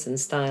methods and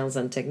styles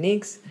and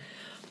techniques.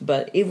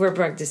 But if we're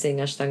practicing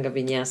Ashtanga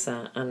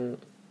Vinyasa and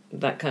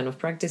that kind of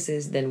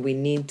practices, then we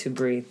need to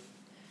breathe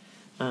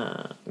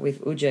with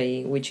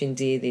Ujjayi, which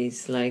indeed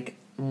is like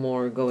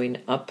more going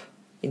up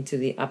into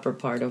the upper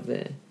part of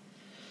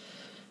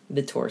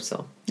the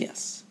torso.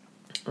 Yes.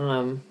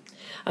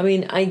 I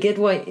mean, I get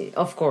why,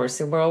 of course,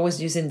 we're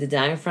always using the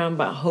diaphragm,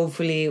 but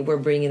hopefully we're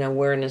bringing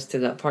awareness to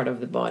that part of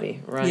the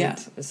body, right? Yeah.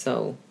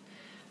 So,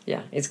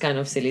 yeah, it's kind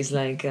of silly. It's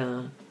like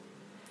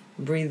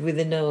breathe with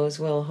the nose.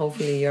 Well,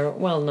 hopefully a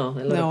lot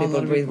of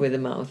people breathe with the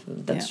mouth.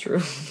 That's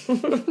true.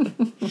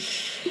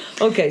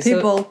 Okay,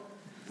 people,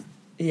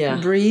 yeah.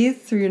 Breathe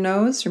through your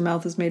nose. Your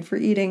mouth is made for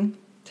eating.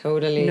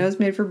 Totally. Your nose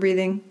made for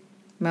breathing.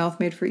 Mouth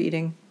made for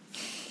eating.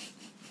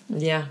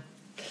 Yeah.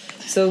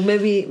 So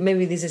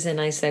maybe this is a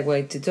nice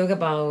segue to talk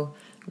about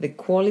the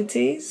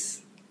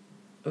qualities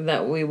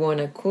that we want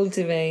to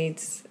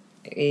cultivate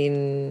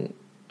in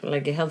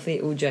like a healthy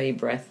Ujjayi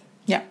breath.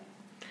 Yeah.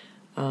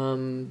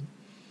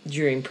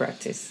 During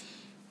practice.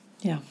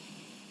 Yeah.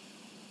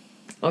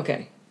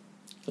 Okay.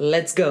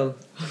 Let's go.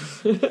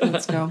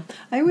 Let's go.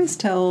 I always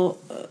tell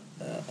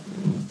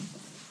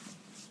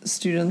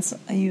students,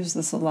 I use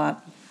this a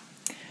lot,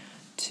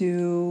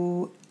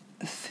 to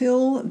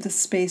fill the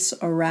space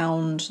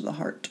around the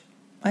heart.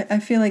 I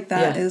feel like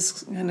that is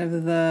kind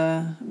of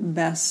the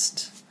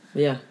best.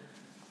 Yeah.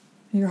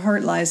 Your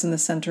heart lies in the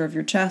center of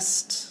your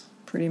chest,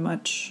 pretty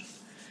much.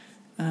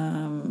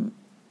 And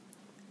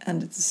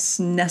it's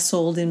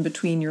nestled in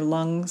between your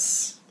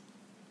lungs.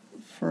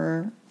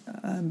 For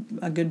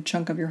a good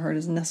chunk of your heart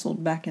is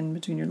nestled back in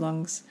between your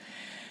lungs.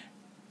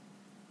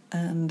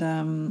 And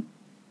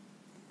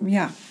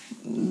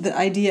the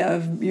idea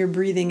of you're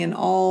breathing in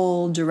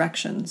all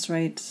directions,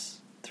 right?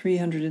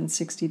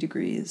 360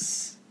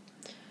 degrees.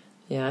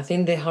 Yeah, I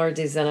think the heart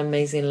is an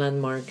amazing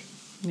landmark.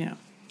 Yeah.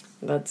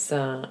 That's,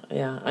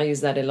 I use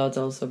that a lot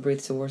also.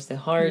 Breathe towards the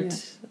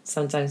heart,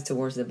 sometimes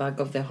towards the back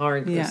of the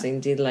heart. Because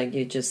indeed, like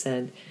you just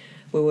said,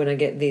 we want to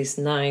get this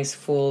nice,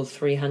 full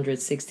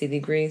 360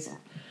 degrees.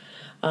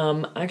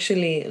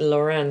 Actually,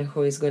 Lauren,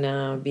 who is going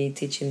to be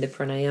teaching the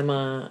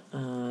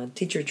pranayama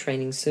teacher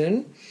training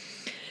soon,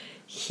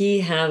 he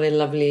had a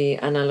lovely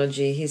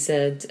analogy. He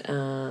said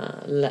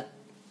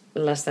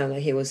last time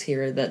that he was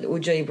here that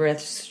Ujjayi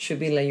breaths should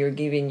be like you're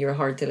giving your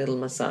heart a little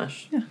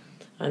massage. Yeah.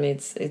 And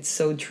it's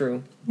so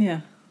true.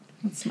 Yeah,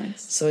 that's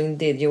nice. So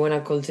indeed, you want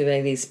to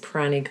cultivate this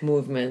pranic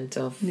movement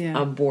of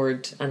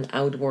upward and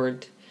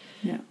outward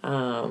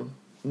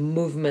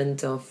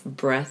movement of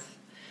breath.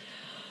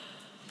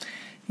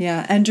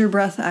 Yeah, and your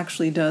breath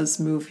actually does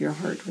move your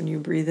heart. When you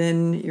breathe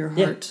in, your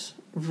heart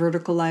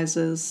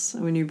verticalizes.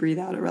 When you breathe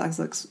out, it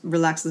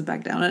relaxes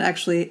back down. It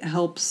actually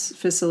helps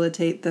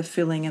facilitate the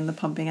filling and the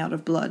pumping out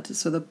of blood.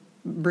 So the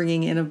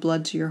bringing in of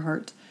blood to your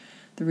heart,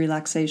 the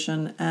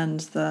relaxation,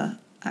 and the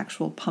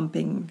actual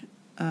pumping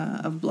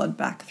of blood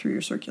back through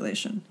your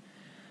circulation.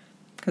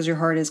 Because your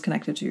heart is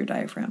connected to your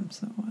diaphragm,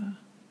 so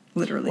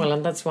literally. Well,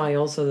 and that's why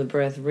also the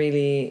breath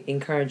really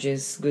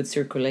encourages good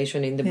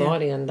circulation in the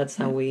body, and that's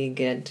how we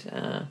get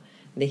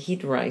the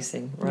heat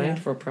rising, right,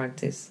 for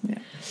practice. Yeah.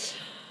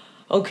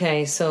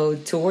 Okay, so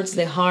towards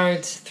the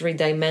heart,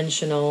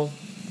 3-dimensional.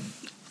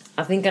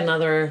 I think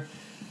another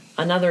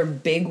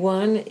big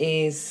one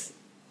is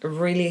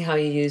really how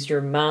you use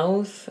your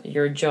mouth,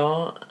 your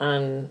jaw,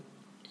 and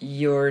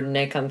your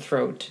neck and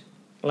throat.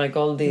 Like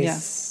all these.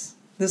 Yes,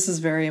 this is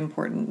very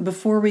important.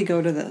 Before we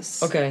go to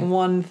this,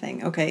 one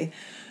thing. Okay,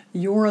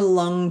 your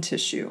lung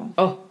tissue.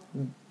 Oh,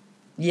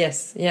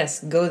 yes,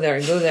 go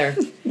there.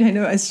 I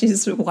know, as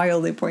she's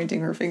wildly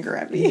pointing her finger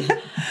at me.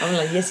 I'm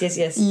like,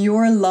 yes.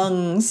 Your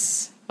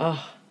lungs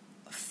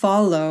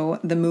follow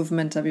the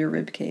movement of your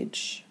rib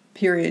cage.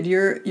 Period.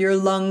 Your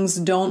lungs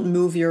don't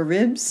move your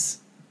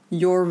ribs.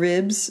 Your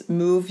ribs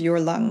move your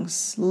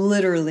lungs.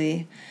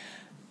 Literally.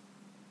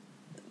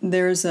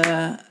 There's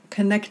a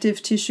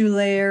connective tissue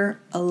layer,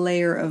 a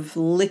layer of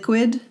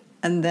liquid,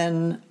 and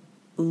then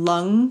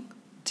lung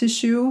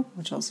tissue,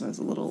 which also has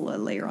a little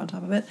layer on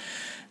top of it.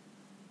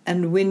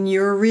 And when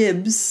your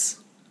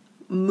ribs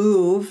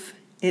move,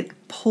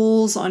 it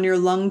pulls on your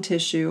lung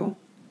tissue,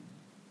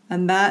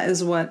 and that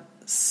is what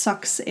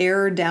sucks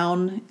air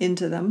down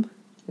into them.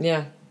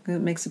 Yeah.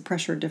 It makes a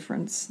pressure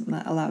difference, and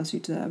that allows you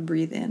to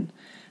breathe in.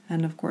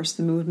 And of course,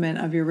 the movement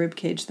of your rib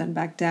cage then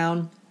back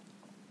down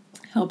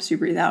helps you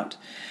breathe out.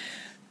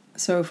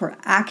 So for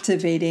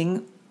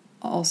activating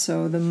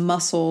also the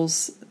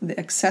muscles, the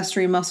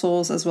accessory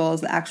muscles, as well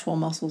as the actual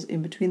muscles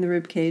in between the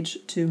rib cage,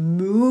 to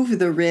move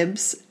the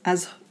ribs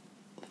as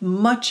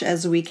much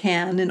as we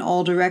can in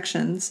all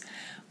directions,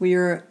 we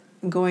are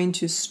going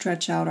to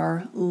stretch out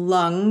our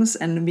lungs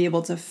and be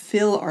able to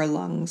fill our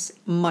lungs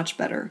much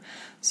better.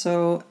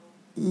 So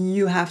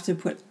you have to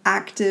put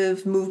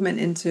active movement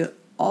into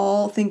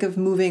think of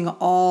moving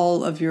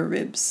all of your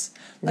ribs,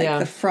 like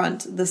the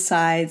front, the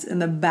sides,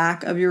 and the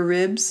back of your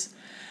ribs.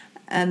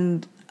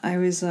 And I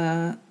always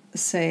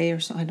say, or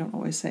so I don't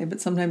always say,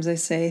 but sometimes I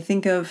say,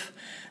 think of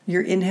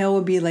your inhale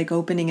would be like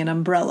opening an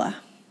umbrella.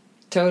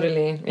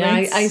 Totally. Yeah,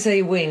 right? I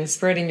say wings,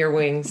 spreading your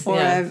wings.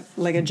 Or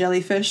like a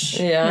jellyfish.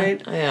 Yeah.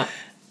 Right? Yeah.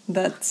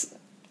 That's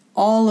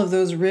all of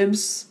those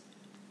ribs.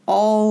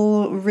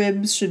 All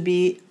ribs should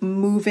be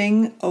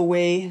moving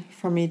away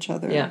from each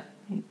other. Yeah.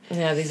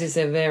 Yeah, this is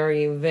a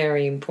very,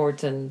 very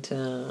important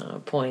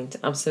point.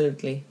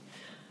 Absolutely.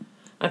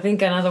 I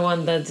think another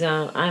one that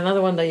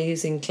I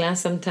use in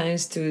class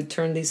sometimes to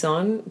turn this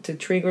on, to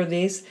trigger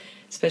this,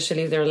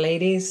 especially if they're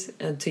ladies,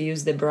 to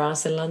use the bra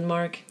as a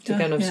landmark, to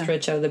kind of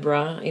stretch out the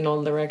bra in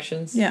all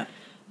directions. Yeah.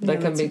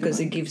 That can be because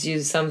it gives you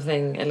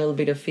something, a little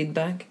bit of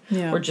feedback.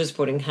 Yeah. Or just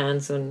putting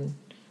hands on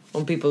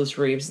people's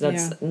ribs.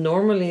 That's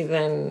normally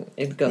then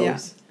it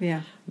goes.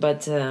 Yeah.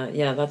 But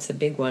that's a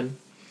big one.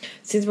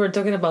 Since we're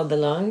talking about the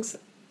lungs,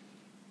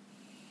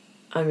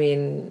 I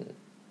mean,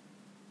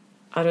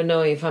 I don't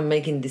know if I'm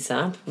making this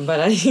up, but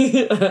I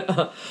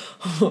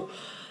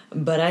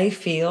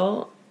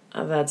feel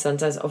that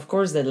sometimes, of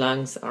course, the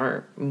lungs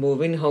are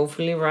moving,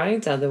 hopefully,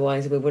 right?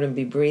 Otherwise, we wouldn't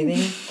be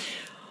breathing.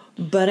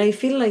 But I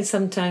feel like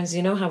sometimes,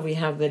 you know how we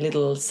have the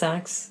little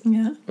sacs,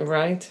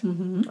 right?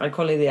 Mm-hmm. I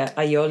call it the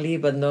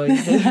aioli, but no,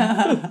 it's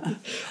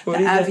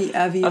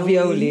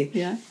alveoli.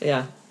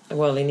 Yeah.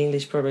 Well, in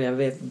English, probably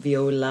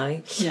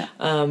alveoli. Yeah.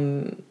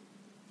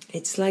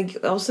 It's like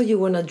also you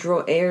want to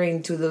draw air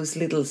into those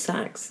little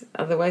sacs.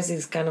 Otherwise,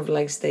 it's kind of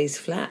like stays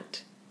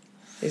flat.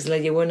 It's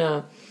like you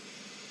wanna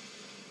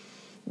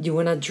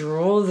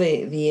draw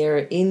the air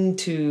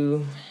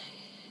into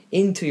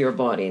your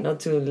body, not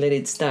to let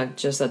it stuck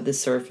just at the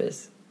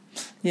surface.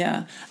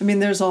 Yeah. I mean,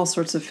 there's all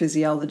sorts of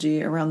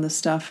physiology around this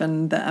stuff,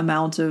 and the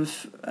amount of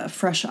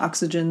fresh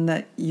oxygen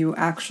that you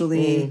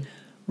actually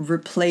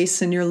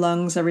replace in your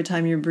lungs every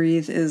time you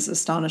breathe is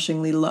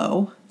astonishingly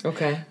low.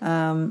 Okay.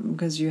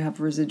 Because you have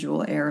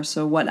residual air,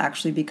 so what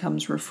actually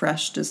becomes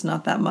refreshed is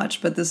not that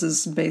much, but this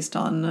is based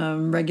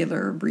on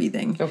regular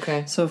breathing.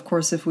 Okay. So, of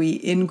course, if we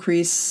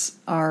increase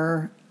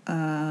our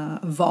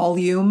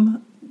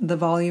volume, the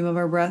volume of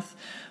our breath,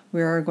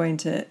 we are going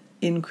to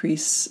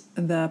increase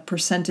the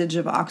percentage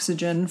of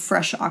oxygen,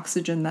 fresh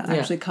oxygen that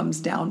actually comes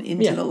down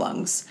into the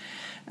lungs,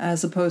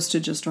 as opposed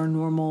to just our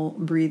normal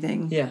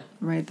breathing. Yeah.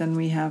 Right. Then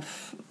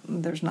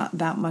there's not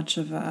that much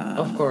of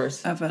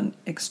an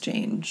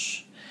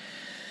exchange.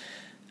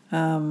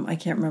 I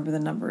can't remember the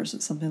numbers.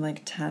 It's something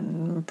like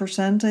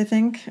 10%, I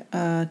think,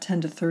 10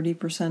 to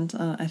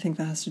 30%. I think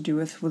that has to do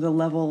with the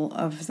level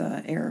of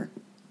the air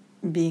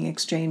being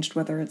exchanged,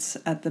 whether it's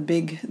at the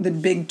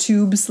big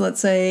tubes,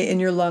 let's say, in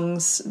your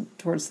lungs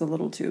towards the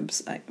little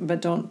tubes.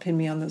 But don't pin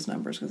me on those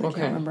numbers because I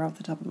can't remember off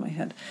the top of my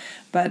head.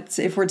 But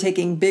if we're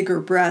taking bigger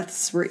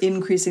breaths, we're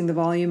increasing the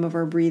volume of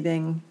our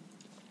breathing.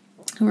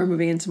 we're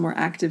moving into more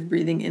active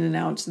breathing in and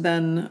out,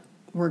 then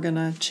we're going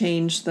to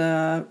change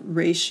the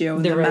ratio,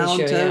 the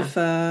amount of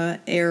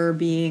air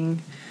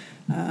being,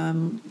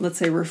 let's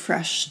say,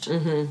 refreshed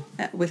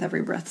with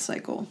every breath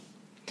cycle.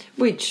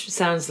 Which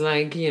sounds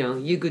like,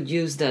 you could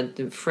use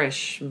that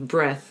fresh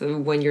breath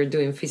when you're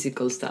doing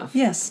physical stuff.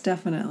 Yes,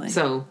 definitely.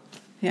 So,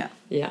 yeah.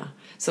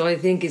 So I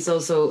think it's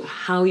also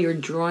how you're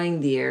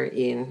drawing the air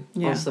in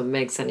also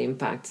makes an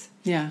impact.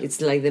 Yeah. It's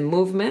like the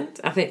movement.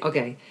 I think,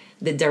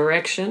 the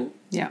direction.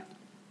 Yeah.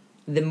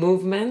 The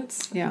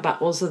movement,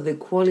 but also the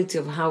quality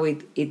of how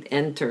it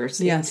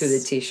enters into the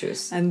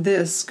tissues. And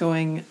this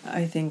going,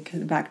 I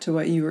think, back to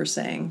what you were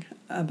saying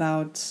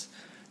about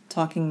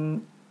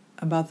talking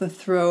about the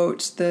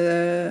throat,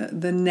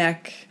 the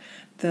neck,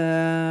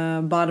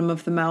 the bottom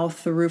of the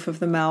mouth, the roof of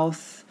the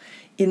mouth,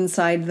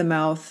 inside the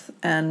mouth,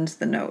 and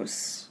the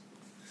nose,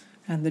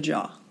 and the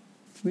jaw.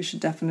 We should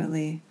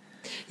definitely...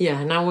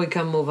 Yeah, now we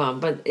can move on.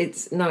 But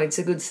it's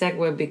a good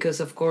segue because,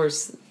 of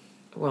course...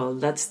 Well,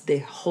 that's the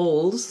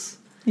holes,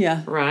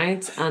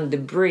 right? And the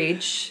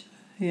bridge.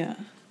 Yeah,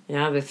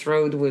 the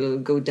throat will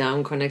go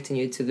down, connecting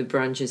you to the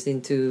branches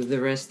into the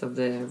rest of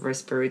the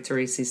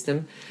respiratory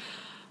system.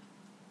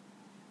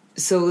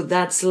 So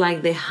that's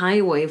like the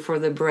highway for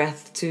the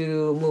breath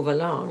to move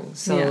along.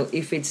 So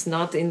if it's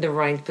not in the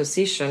right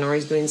position or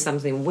is doing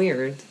something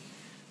weird,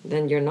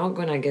 then you're not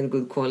going to get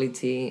good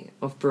quality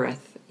of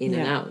breath in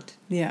and out.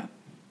 Yeah.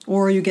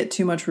 Or you get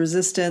too much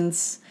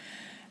resistance.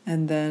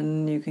 And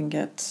then you can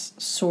get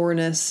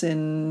soreness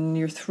in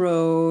your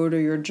throat or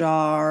your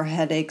jaw, or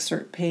headaches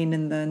or pain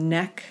in the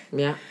neck.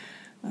 Yeah.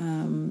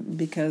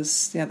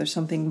 Because there's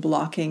something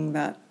blocking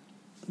that.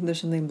 There's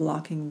something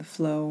blocking the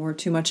flow, or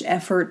too much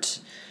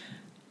effort.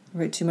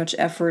 Right, too much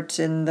effort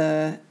in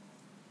the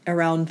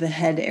around the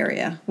head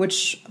area,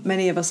 which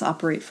many of us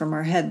operate from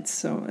our heads.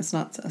 So it's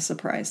not a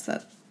surprise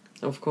that.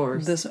 Of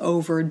course. This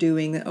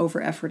overdoing, the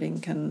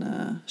over-efforting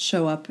can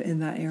show up in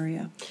that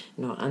area.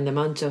 No, and the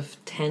amount of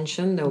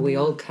tension that we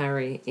all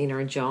carry in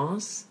our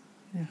jaws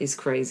is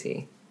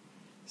crazy.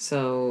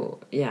 So,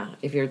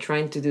 if you're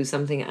trying to do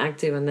something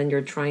active and then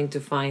you're trying to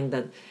find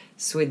that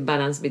sweet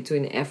balance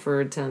between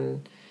effort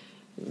and,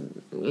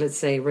 let's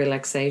say,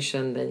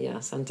 relaxation,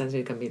 then sometimes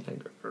it can be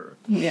like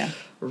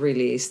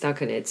really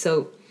stuck in it.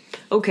 So,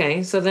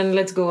 so then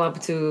let's go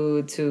up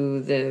to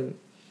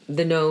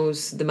the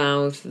nose, the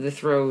mouth, the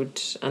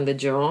throat, and the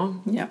jaw.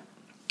 Yeah.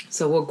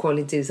 So what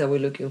qualities are we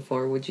looking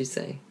for, would you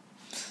say?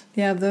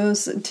 Yeah,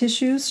 those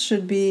tissues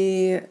should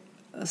be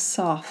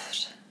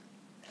soft.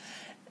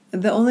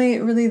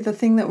 The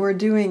thing that we're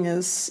doing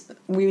is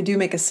we do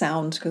make a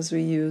sound because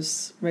we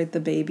use,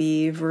 the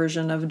baby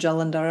version of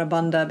Jalandhara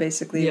Bandha,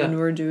 basically, when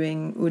we're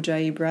doing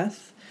Ujjayi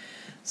breath.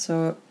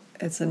 So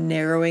it's a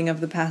narrowing of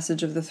the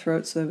passage of the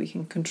throat so that we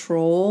can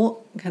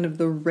control kind of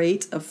the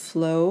rate of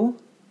flow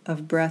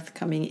of breath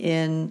coming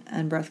in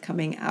and breath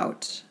coming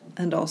out.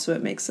 And also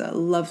it makes a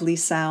lovely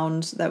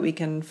sound that we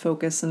can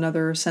focus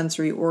another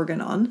sensory organ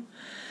on,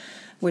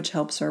 which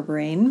helps our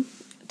brain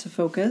to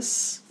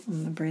focus.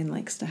 And the brain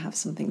likes to have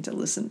something to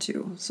listen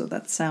to. So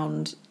that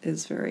sound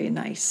is very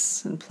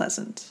nice and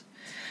pleasant.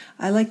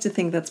 I like to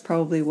think that's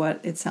probably what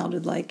it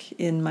sounded like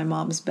in my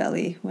mom's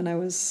belly when I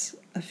was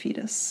a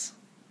fetus.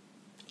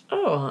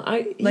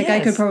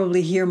 I could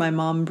probably hear my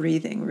mom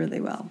breathing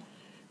really well.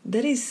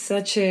 That is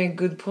such a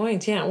good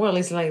point. Yeah, well,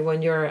 it's like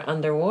when you're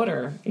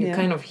underwater, you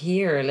kind of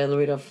hear a little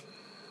bit of...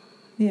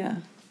 Yeah.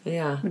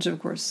 Which, of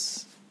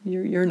course,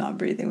 you're not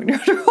breathing when you're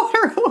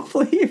underwater,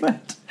 hopefully,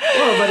 but...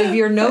 Well, but if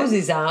your nose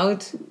is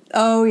out...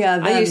 Oh, yeah,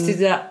 then... I used to do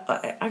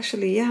that.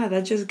 Actually,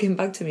 that just came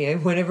back to me.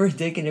 Whenever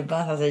taking a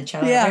bath as a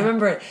child, I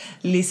remember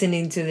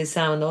listening to the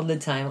sound all the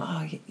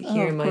time.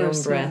 Hearing my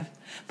own breath.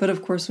 Yeah. But,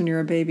 of course, when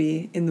you're a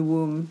baby in the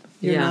womb,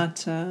 you're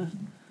not... you're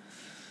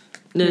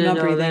not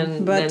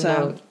breathing.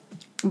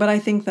 But I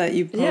think that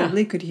you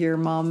probably could hear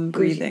mom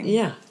breathing.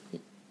 Yeah.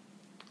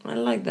 I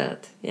like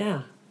that.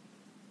 Yeah.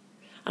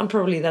 And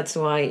probably that's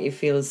why it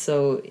feels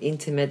so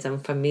intimate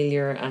and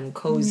familiar and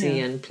cozy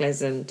and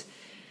pleasant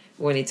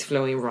when it's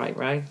flowing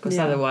right? Because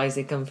otherwise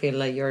it can feel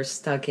like you're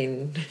stuck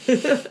in...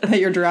 that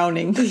you're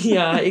drowning.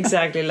 Yeah,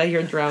 exactly. Like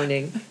you're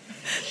drowning.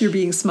 You're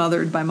being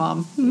smothered by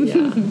mom.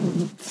 Yeah.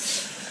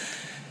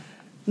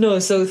 No,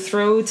 so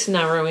throat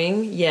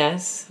narrowing,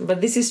 yes.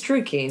 But this is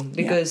tricky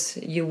because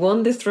you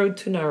want the throat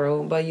to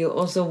narrow, but you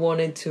also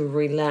want it to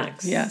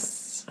relax.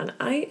 Yes. And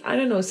I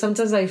don't know,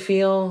 sometimes I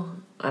feel,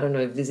 I don't know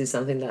if this is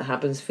something that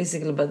happens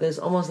physically, but there's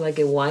almost like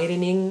a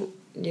widening,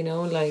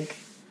 like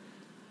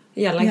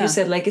you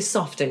said, like a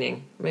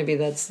softening. Maybe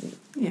that's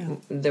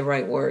the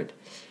right word.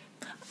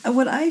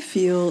 What I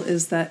feel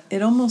is that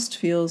it almost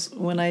feels,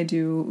 when I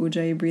do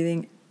Ujjayi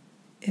breathing,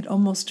 it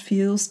almost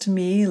feels to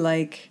me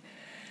like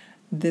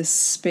this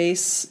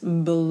space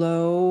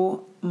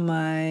below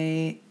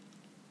my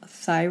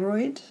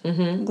thyroid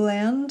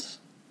gland,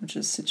 which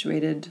is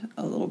situated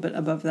a little bit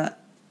above that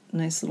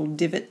nice little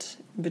divot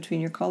between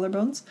your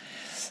collarbones.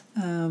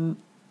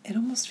 It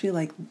almost feels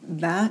like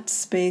that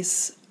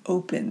space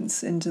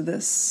opens into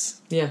this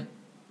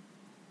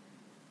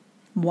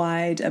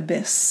wide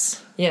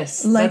abyss.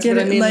 Yes, that's what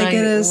I mean. Like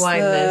it is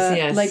wideness.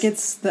 Yes, like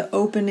it's the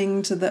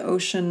opening to the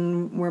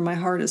ocean where my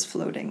heart is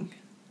floating.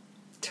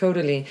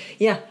 totally.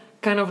 Yeah,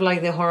 kind of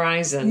like the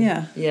horizon.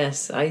 Yeah.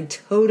 Yes, I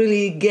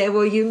totally get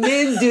what you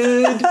mean,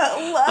 dude.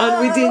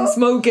 And we didn't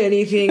smoke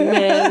anything,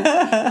 man.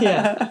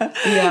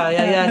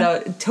 Yeah.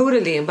 No,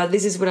 totally. But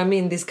this is what I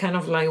mean. This kind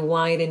of like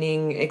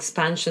widening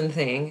expansion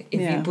thing.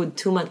 If you put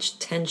too much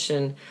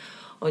tension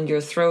on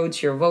your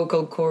throat, your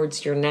vocal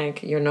cords, your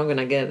neck, you're not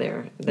gonna get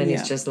there. Then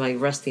it's just like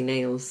rusty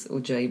nails,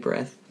 ujjayi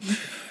breath.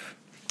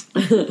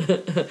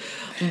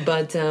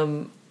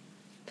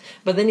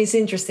 But then it's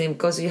interesting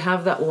because you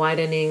have that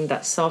widening,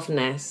 that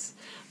softness,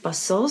 but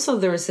also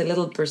there is a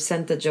little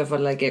percentage of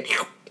like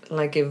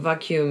a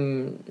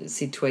vacuum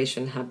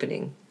situation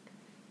happening.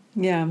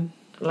 Yeah.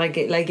 Like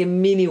a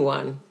mini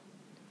one.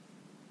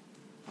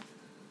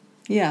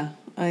 Yeah,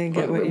 I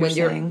get what you're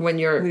saying. When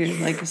you're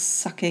like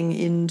sucking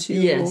into.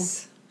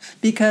 Yes.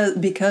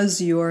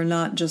 Because you are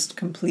not just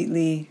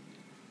completely.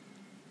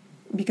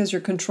 Because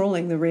you're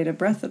controlling the rate of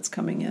breath that's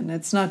coming in.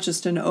 It's not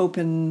just an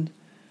open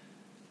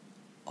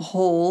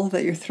hole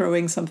that you're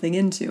throwing something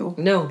into.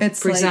 No, it's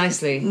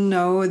precisely. Like,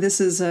 no, this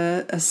is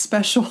a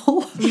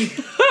special.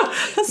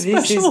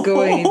 This is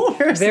going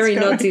very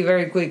naughty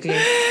very quickly.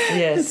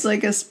 Yes. It's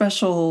like a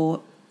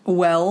special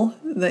well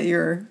that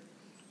you're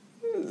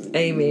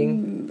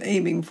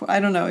aiming for. I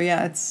don't know.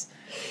 Yeah, it's.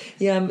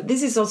 Yeah,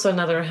 this is also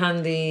another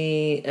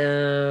handy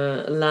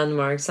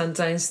landmark.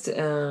 Sometimes,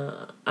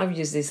 I've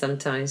used this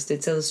sometimes to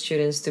tell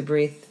students to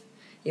breathe.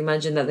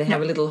 Imagine that they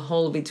have a little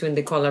hole between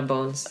the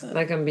collarbones.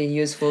 That can be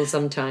useful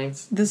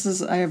sometimes.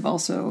 I have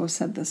also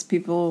said this,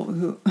 people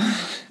who,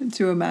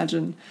 to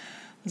imagine,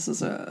 this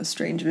is a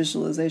strange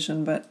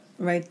visualization, but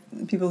right,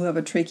 people who have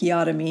a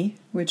tracheotomy,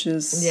 which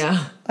is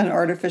an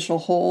artificial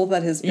hole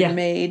that has been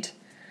made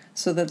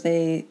so that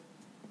they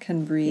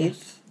can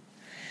breathe.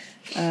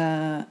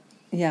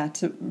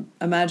 To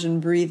imagine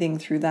breathing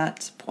through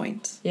that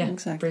point. Yeah,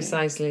 exactly.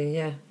 Precisely.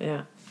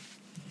 Yeah.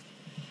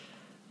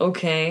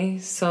 Okay,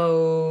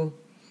 so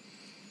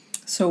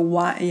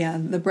why? Yeah,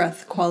 the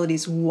breath quality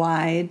is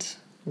wide.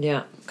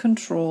 Yeah.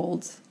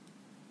 Controlled,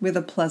 with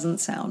a pleasant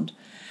sound,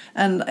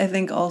 and I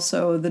think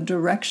also the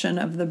direction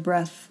of the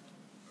breath,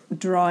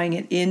 drawing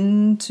it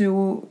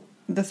into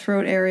the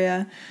throat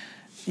area.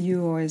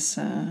 You always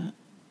I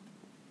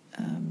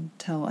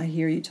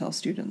hear you tell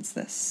students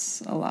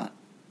this a lot.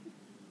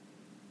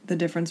 The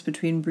difference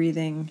between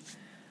breathing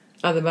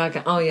at the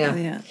back. Oh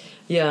yeah.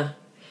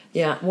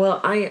 Yeah.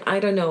 Well, I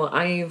don't know.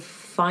 I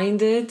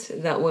find it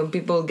that when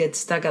people get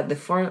stuck at the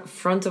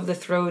front of the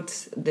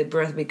throat, the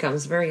breath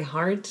becomes very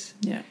hard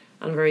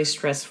and very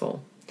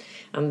stressful.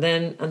 And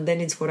then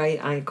it's what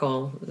I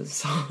call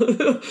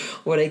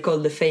what I call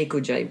the fake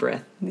ujjayi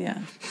breath. Yeah.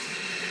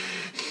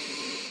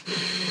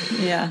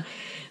 Yeah.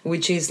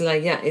 Which is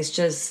like it's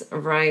just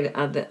right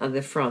at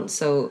the front.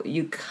 So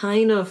you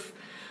kind of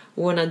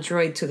want to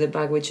draw it to the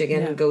back, which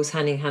again goes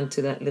hand in hand to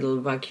that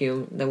little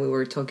vacuum that we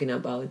were talking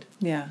about.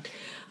 Yeah.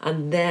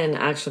 And then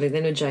actually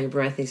then ujjayi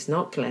breath is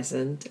not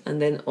pleasant,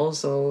 and then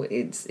also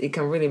it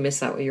can really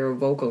mess up your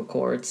vocal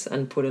cords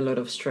and put a lot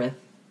of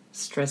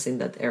stress in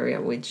that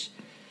area, which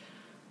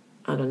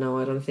I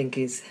don't think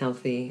is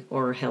healthy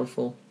or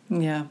helpful.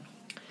 Yeah.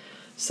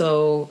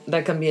 So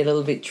that can be a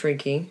little bit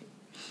tricky.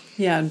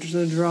 Yeah,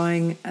 so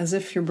drawing as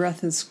if your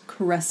breath is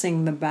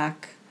caressing the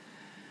back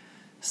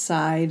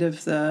side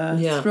of the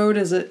throat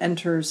as it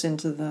enters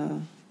into the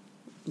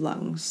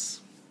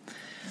lungs.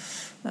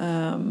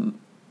 And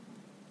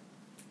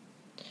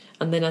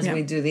then as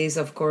we do this,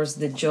 of course,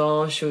 the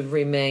jaw should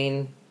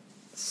remain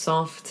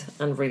soft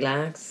and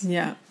relaxed.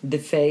 Yeah. The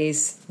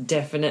face,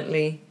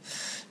 definitely.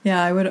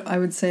 Yeah, I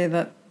would say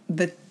that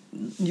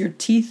your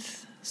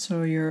teeth, so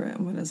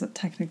what is it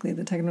technically?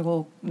 The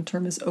technical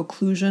term is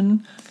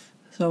occlusion.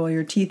 So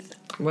your teeth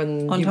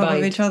when on you top bite.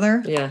 of each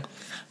other. Yeah.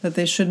 That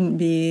they shouldn't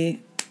be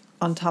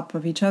on top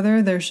of each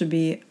other. There should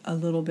be a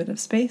little bit of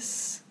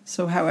space.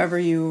 So however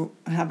you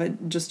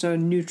have just a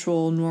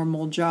neutral,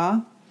 normal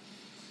jaw,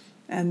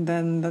 and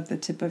then that the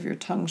tip of your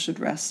tongue should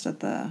rest at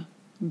the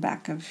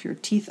back of your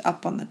teeth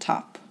up on the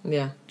top.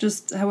 Yeah.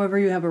 Just however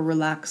you have a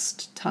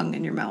relaxed tongue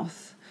in your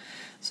mouth.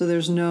 So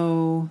there's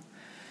no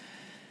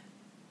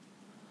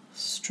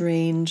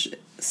strange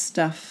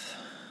stuff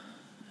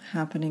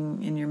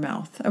happening in your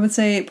mouth. I would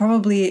say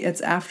probably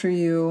it's after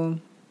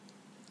you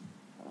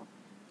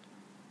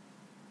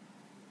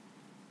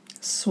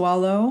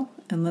swallow,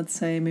 and let's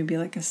say maybe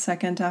like a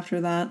second after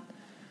that,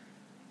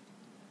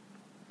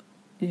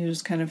 you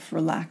just kind of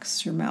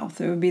relax your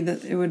mouth. It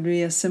would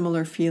be a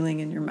similar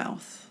feeling in your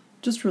mouth,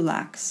 just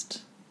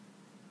relaxed.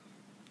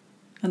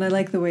 And I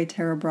like the way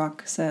Tara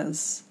Brach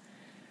says,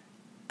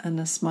 and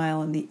a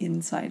smile on the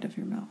inside of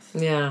your mouth.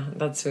 Yeah,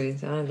 that's sweet.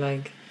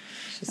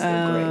 She's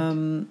so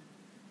great.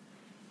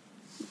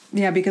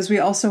 Yeah, because we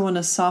also want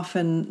to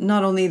soften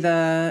not only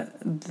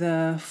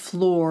the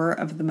floor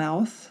of the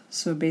mouth,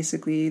 so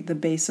basically the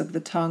base of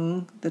the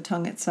tongue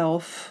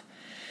itself,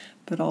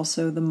 but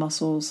also the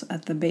muscles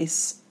at the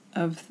base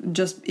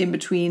just in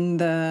between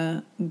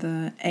the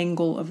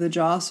angle of the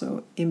jaw,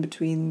 so in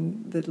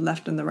between the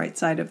left and the right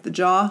side of the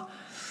jaw,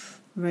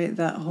 right?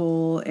 That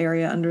whole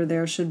area under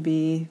there should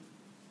be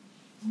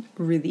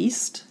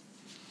released.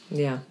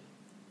 Yeah.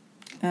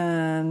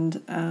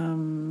 And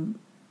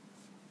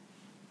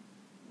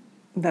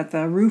that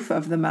the roof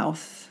of the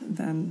mouth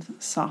then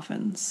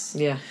softens.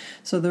 Yeah.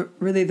 So the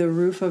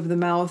roof of the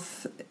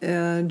mouth,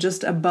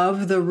 just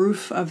above the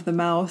roof of the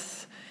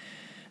mouth,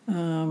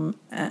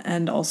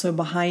 and also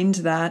behind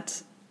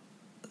that,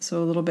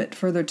 so a little bit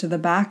further to the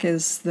back,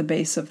 is the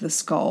base of the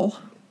skull.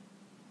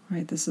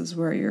 Right, this is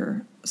where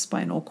your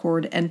spinal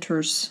cord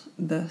enters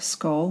the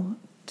skull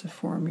to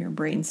form your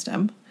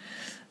brainstem,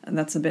 and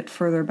that's a bit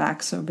further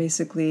back. So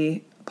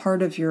basically,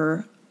 part of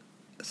your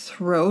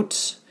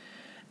throat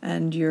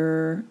and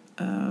your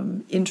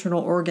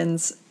internal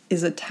organs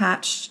is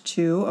attached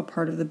to a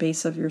part of the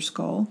base of your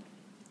skull.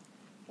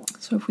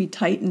 So if we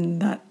tighten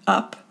that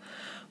up,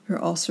 we're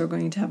also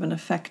going to have an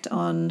effect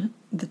on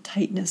the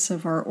tightness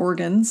of our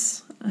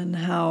organs and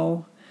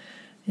how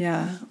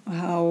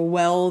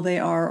well they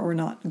are or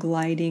not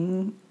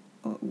gliding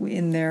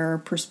in their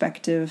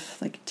perspective,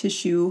 like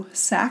tissue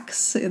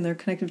sacs, in their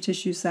connective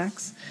tissue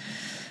sacs.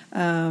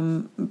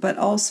 But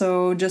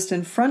also just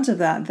in front of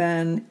that,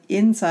 then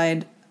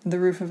inside the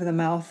roof of the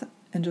mouth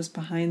and just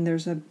behind,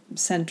 there's a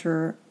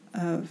center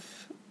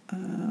of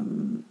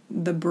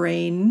the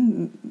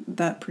brain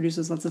that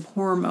produces lots of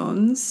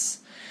hormones,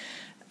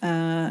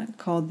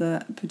 called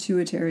the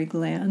pituitary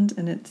gland,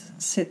 and it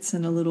sits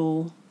in a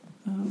little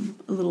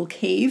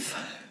cave,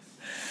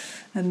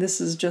 and this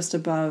is just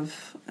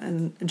above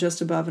and a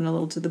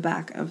little to the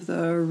back of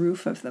the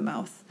roof of the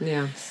mouth.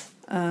 Yeah.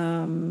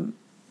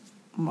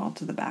 Well,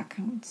 to the back.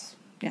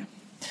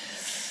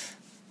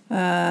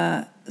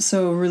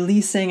 So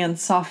releasing and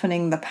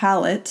softening the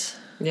palate.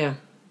 Yeah.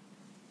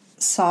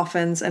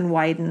 Softens and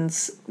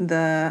widens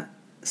the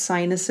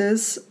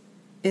sinuses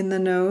in the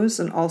nose,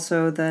 and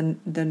also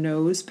the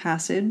nose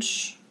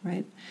passage,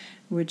 right,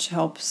 which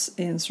helps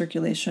in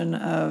circulation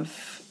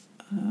of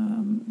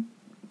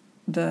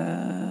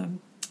the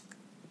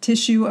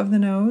tissue of the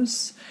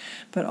nose,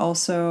 but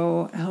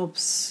also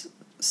helps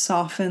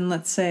soften.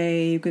 Let's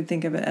say you could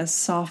think of it as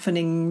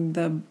softening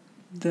the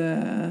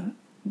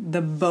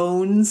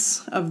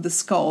bones of the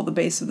skull, the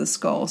base of the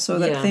skull, so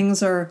that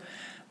things are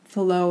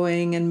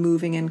flowing and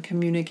moving and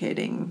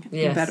communicating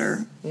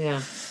better.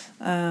 Yeah.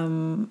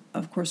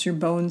 Of course, your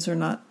bones are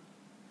not,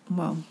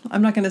 well,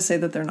 I'm not going to say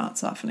that they're not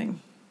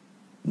softening.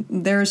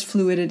 There's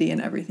fluidity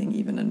in everything,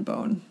 even in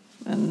bone.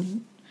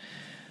 And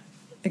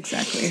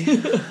exactly.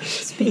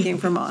 Speaking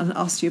from an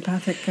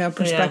osteopathic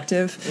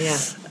perspective,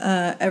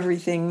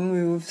 everything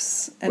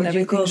moves. And would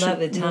you everything call that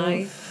the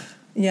tie?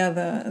 Yeah,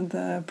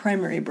 the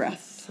primary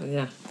breath.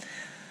 Yeah.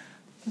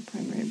 The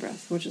primary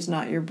breath, which is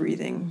not your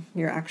breathing,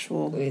 your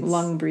actual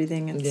lung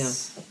breathing.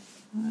 It's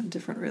a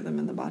different rhythm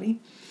in the body.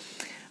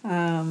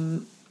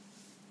 But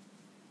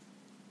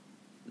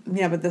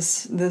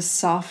this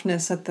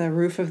softness at the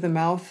roof of the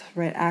mouth,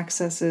 right,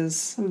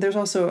 accesses. There's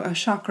also a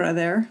chakra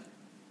there,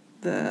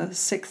 the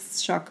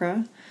 6th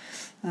chakra.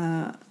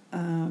 Right,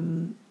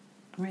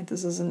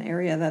 this is an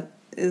area that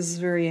is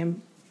very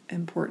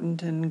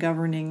important in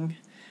governing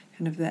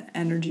kind of the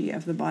energy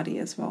of the body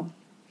as well.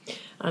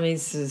 And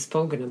it's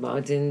spoken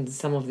about in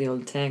some of the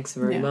old texts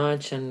very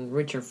much, and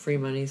Richard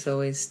Freeman is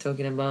always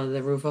talking about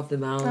the roof of the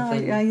mouth.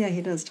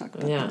 He does talk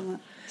about that a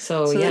lot.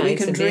 So that you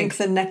can drink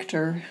the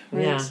nectar,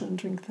 right? Yeah. So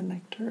drink the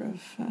nectar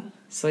of...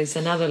 So it's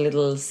another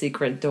little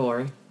secret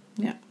door.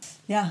 Yeah.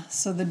 Yeah,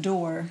 so the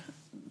door,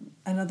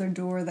 another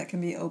door that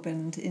can be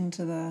opened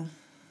into the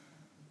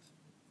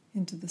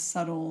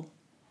subtle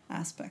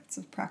aspects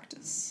of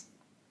practice.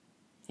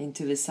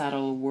 Into the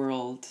subtle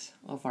world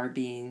of our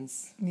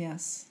beings.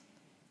 Yes.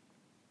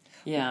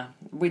 Yeah,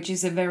 which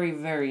is a very,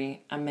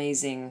 very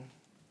amazing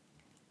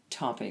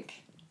topic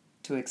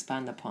to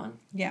expand upon.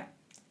 Yeah,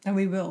 and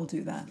we will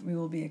do that. We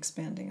will be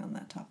expanding on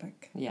that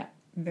topic. Yeah.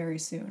 Very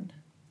soon.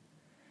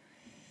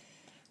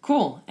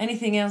 Cool.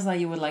 Anything else that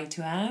you would like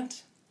to add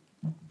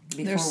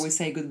before we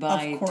say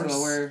goodbye to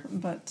our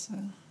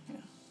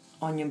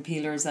onion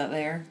peelers out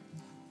there?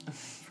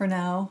 For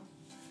now,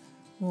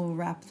 we'll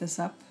wrap this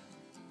up.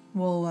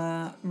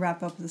 We'll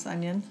wrap up this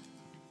onion.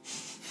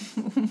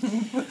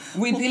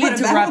 We peel it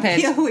to wrap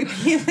it. Yeah, we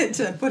peel it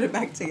to put it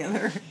back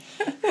together.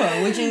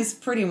 Well, which is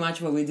pretty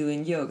much what we do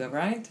in yoga,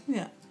 right?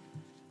 Yeah.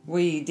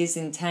 We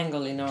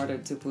disentangle in order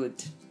to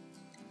put,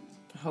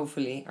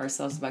 hopefully,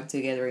 ourselves back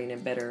together in a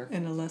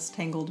less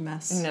tangled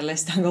mess. In a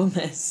less tangled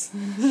mess.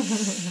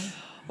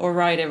 All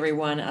right,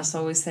 everyone. As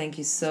always, thank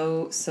you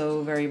so,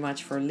 so very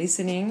much for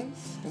listening.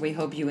 We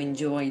hope you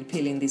enjoyed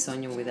peeling this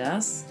onion with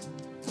us.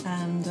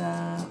 And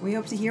we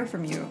hope to hear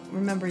from you.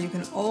 Remember, you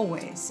can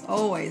always,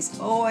 always,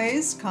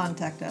 always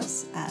contact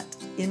us at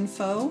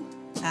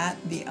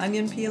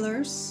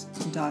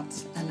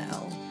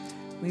info@theonionpeelers.nl.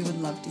 We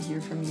would love to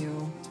hear from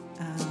you.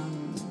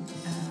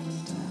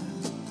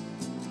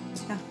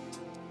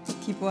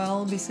 Keep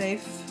well, be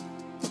safe.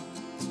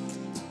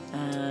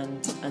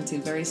 And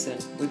until very soon,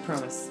 we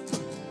promise.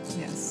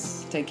 Yes.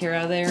 Take care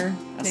out there.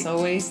 As Take-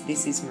 always,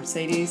 this is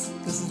Mercedes.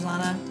 This is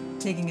Lana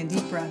taking a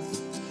deep breath.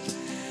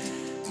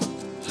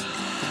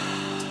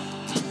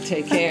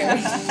 Take care.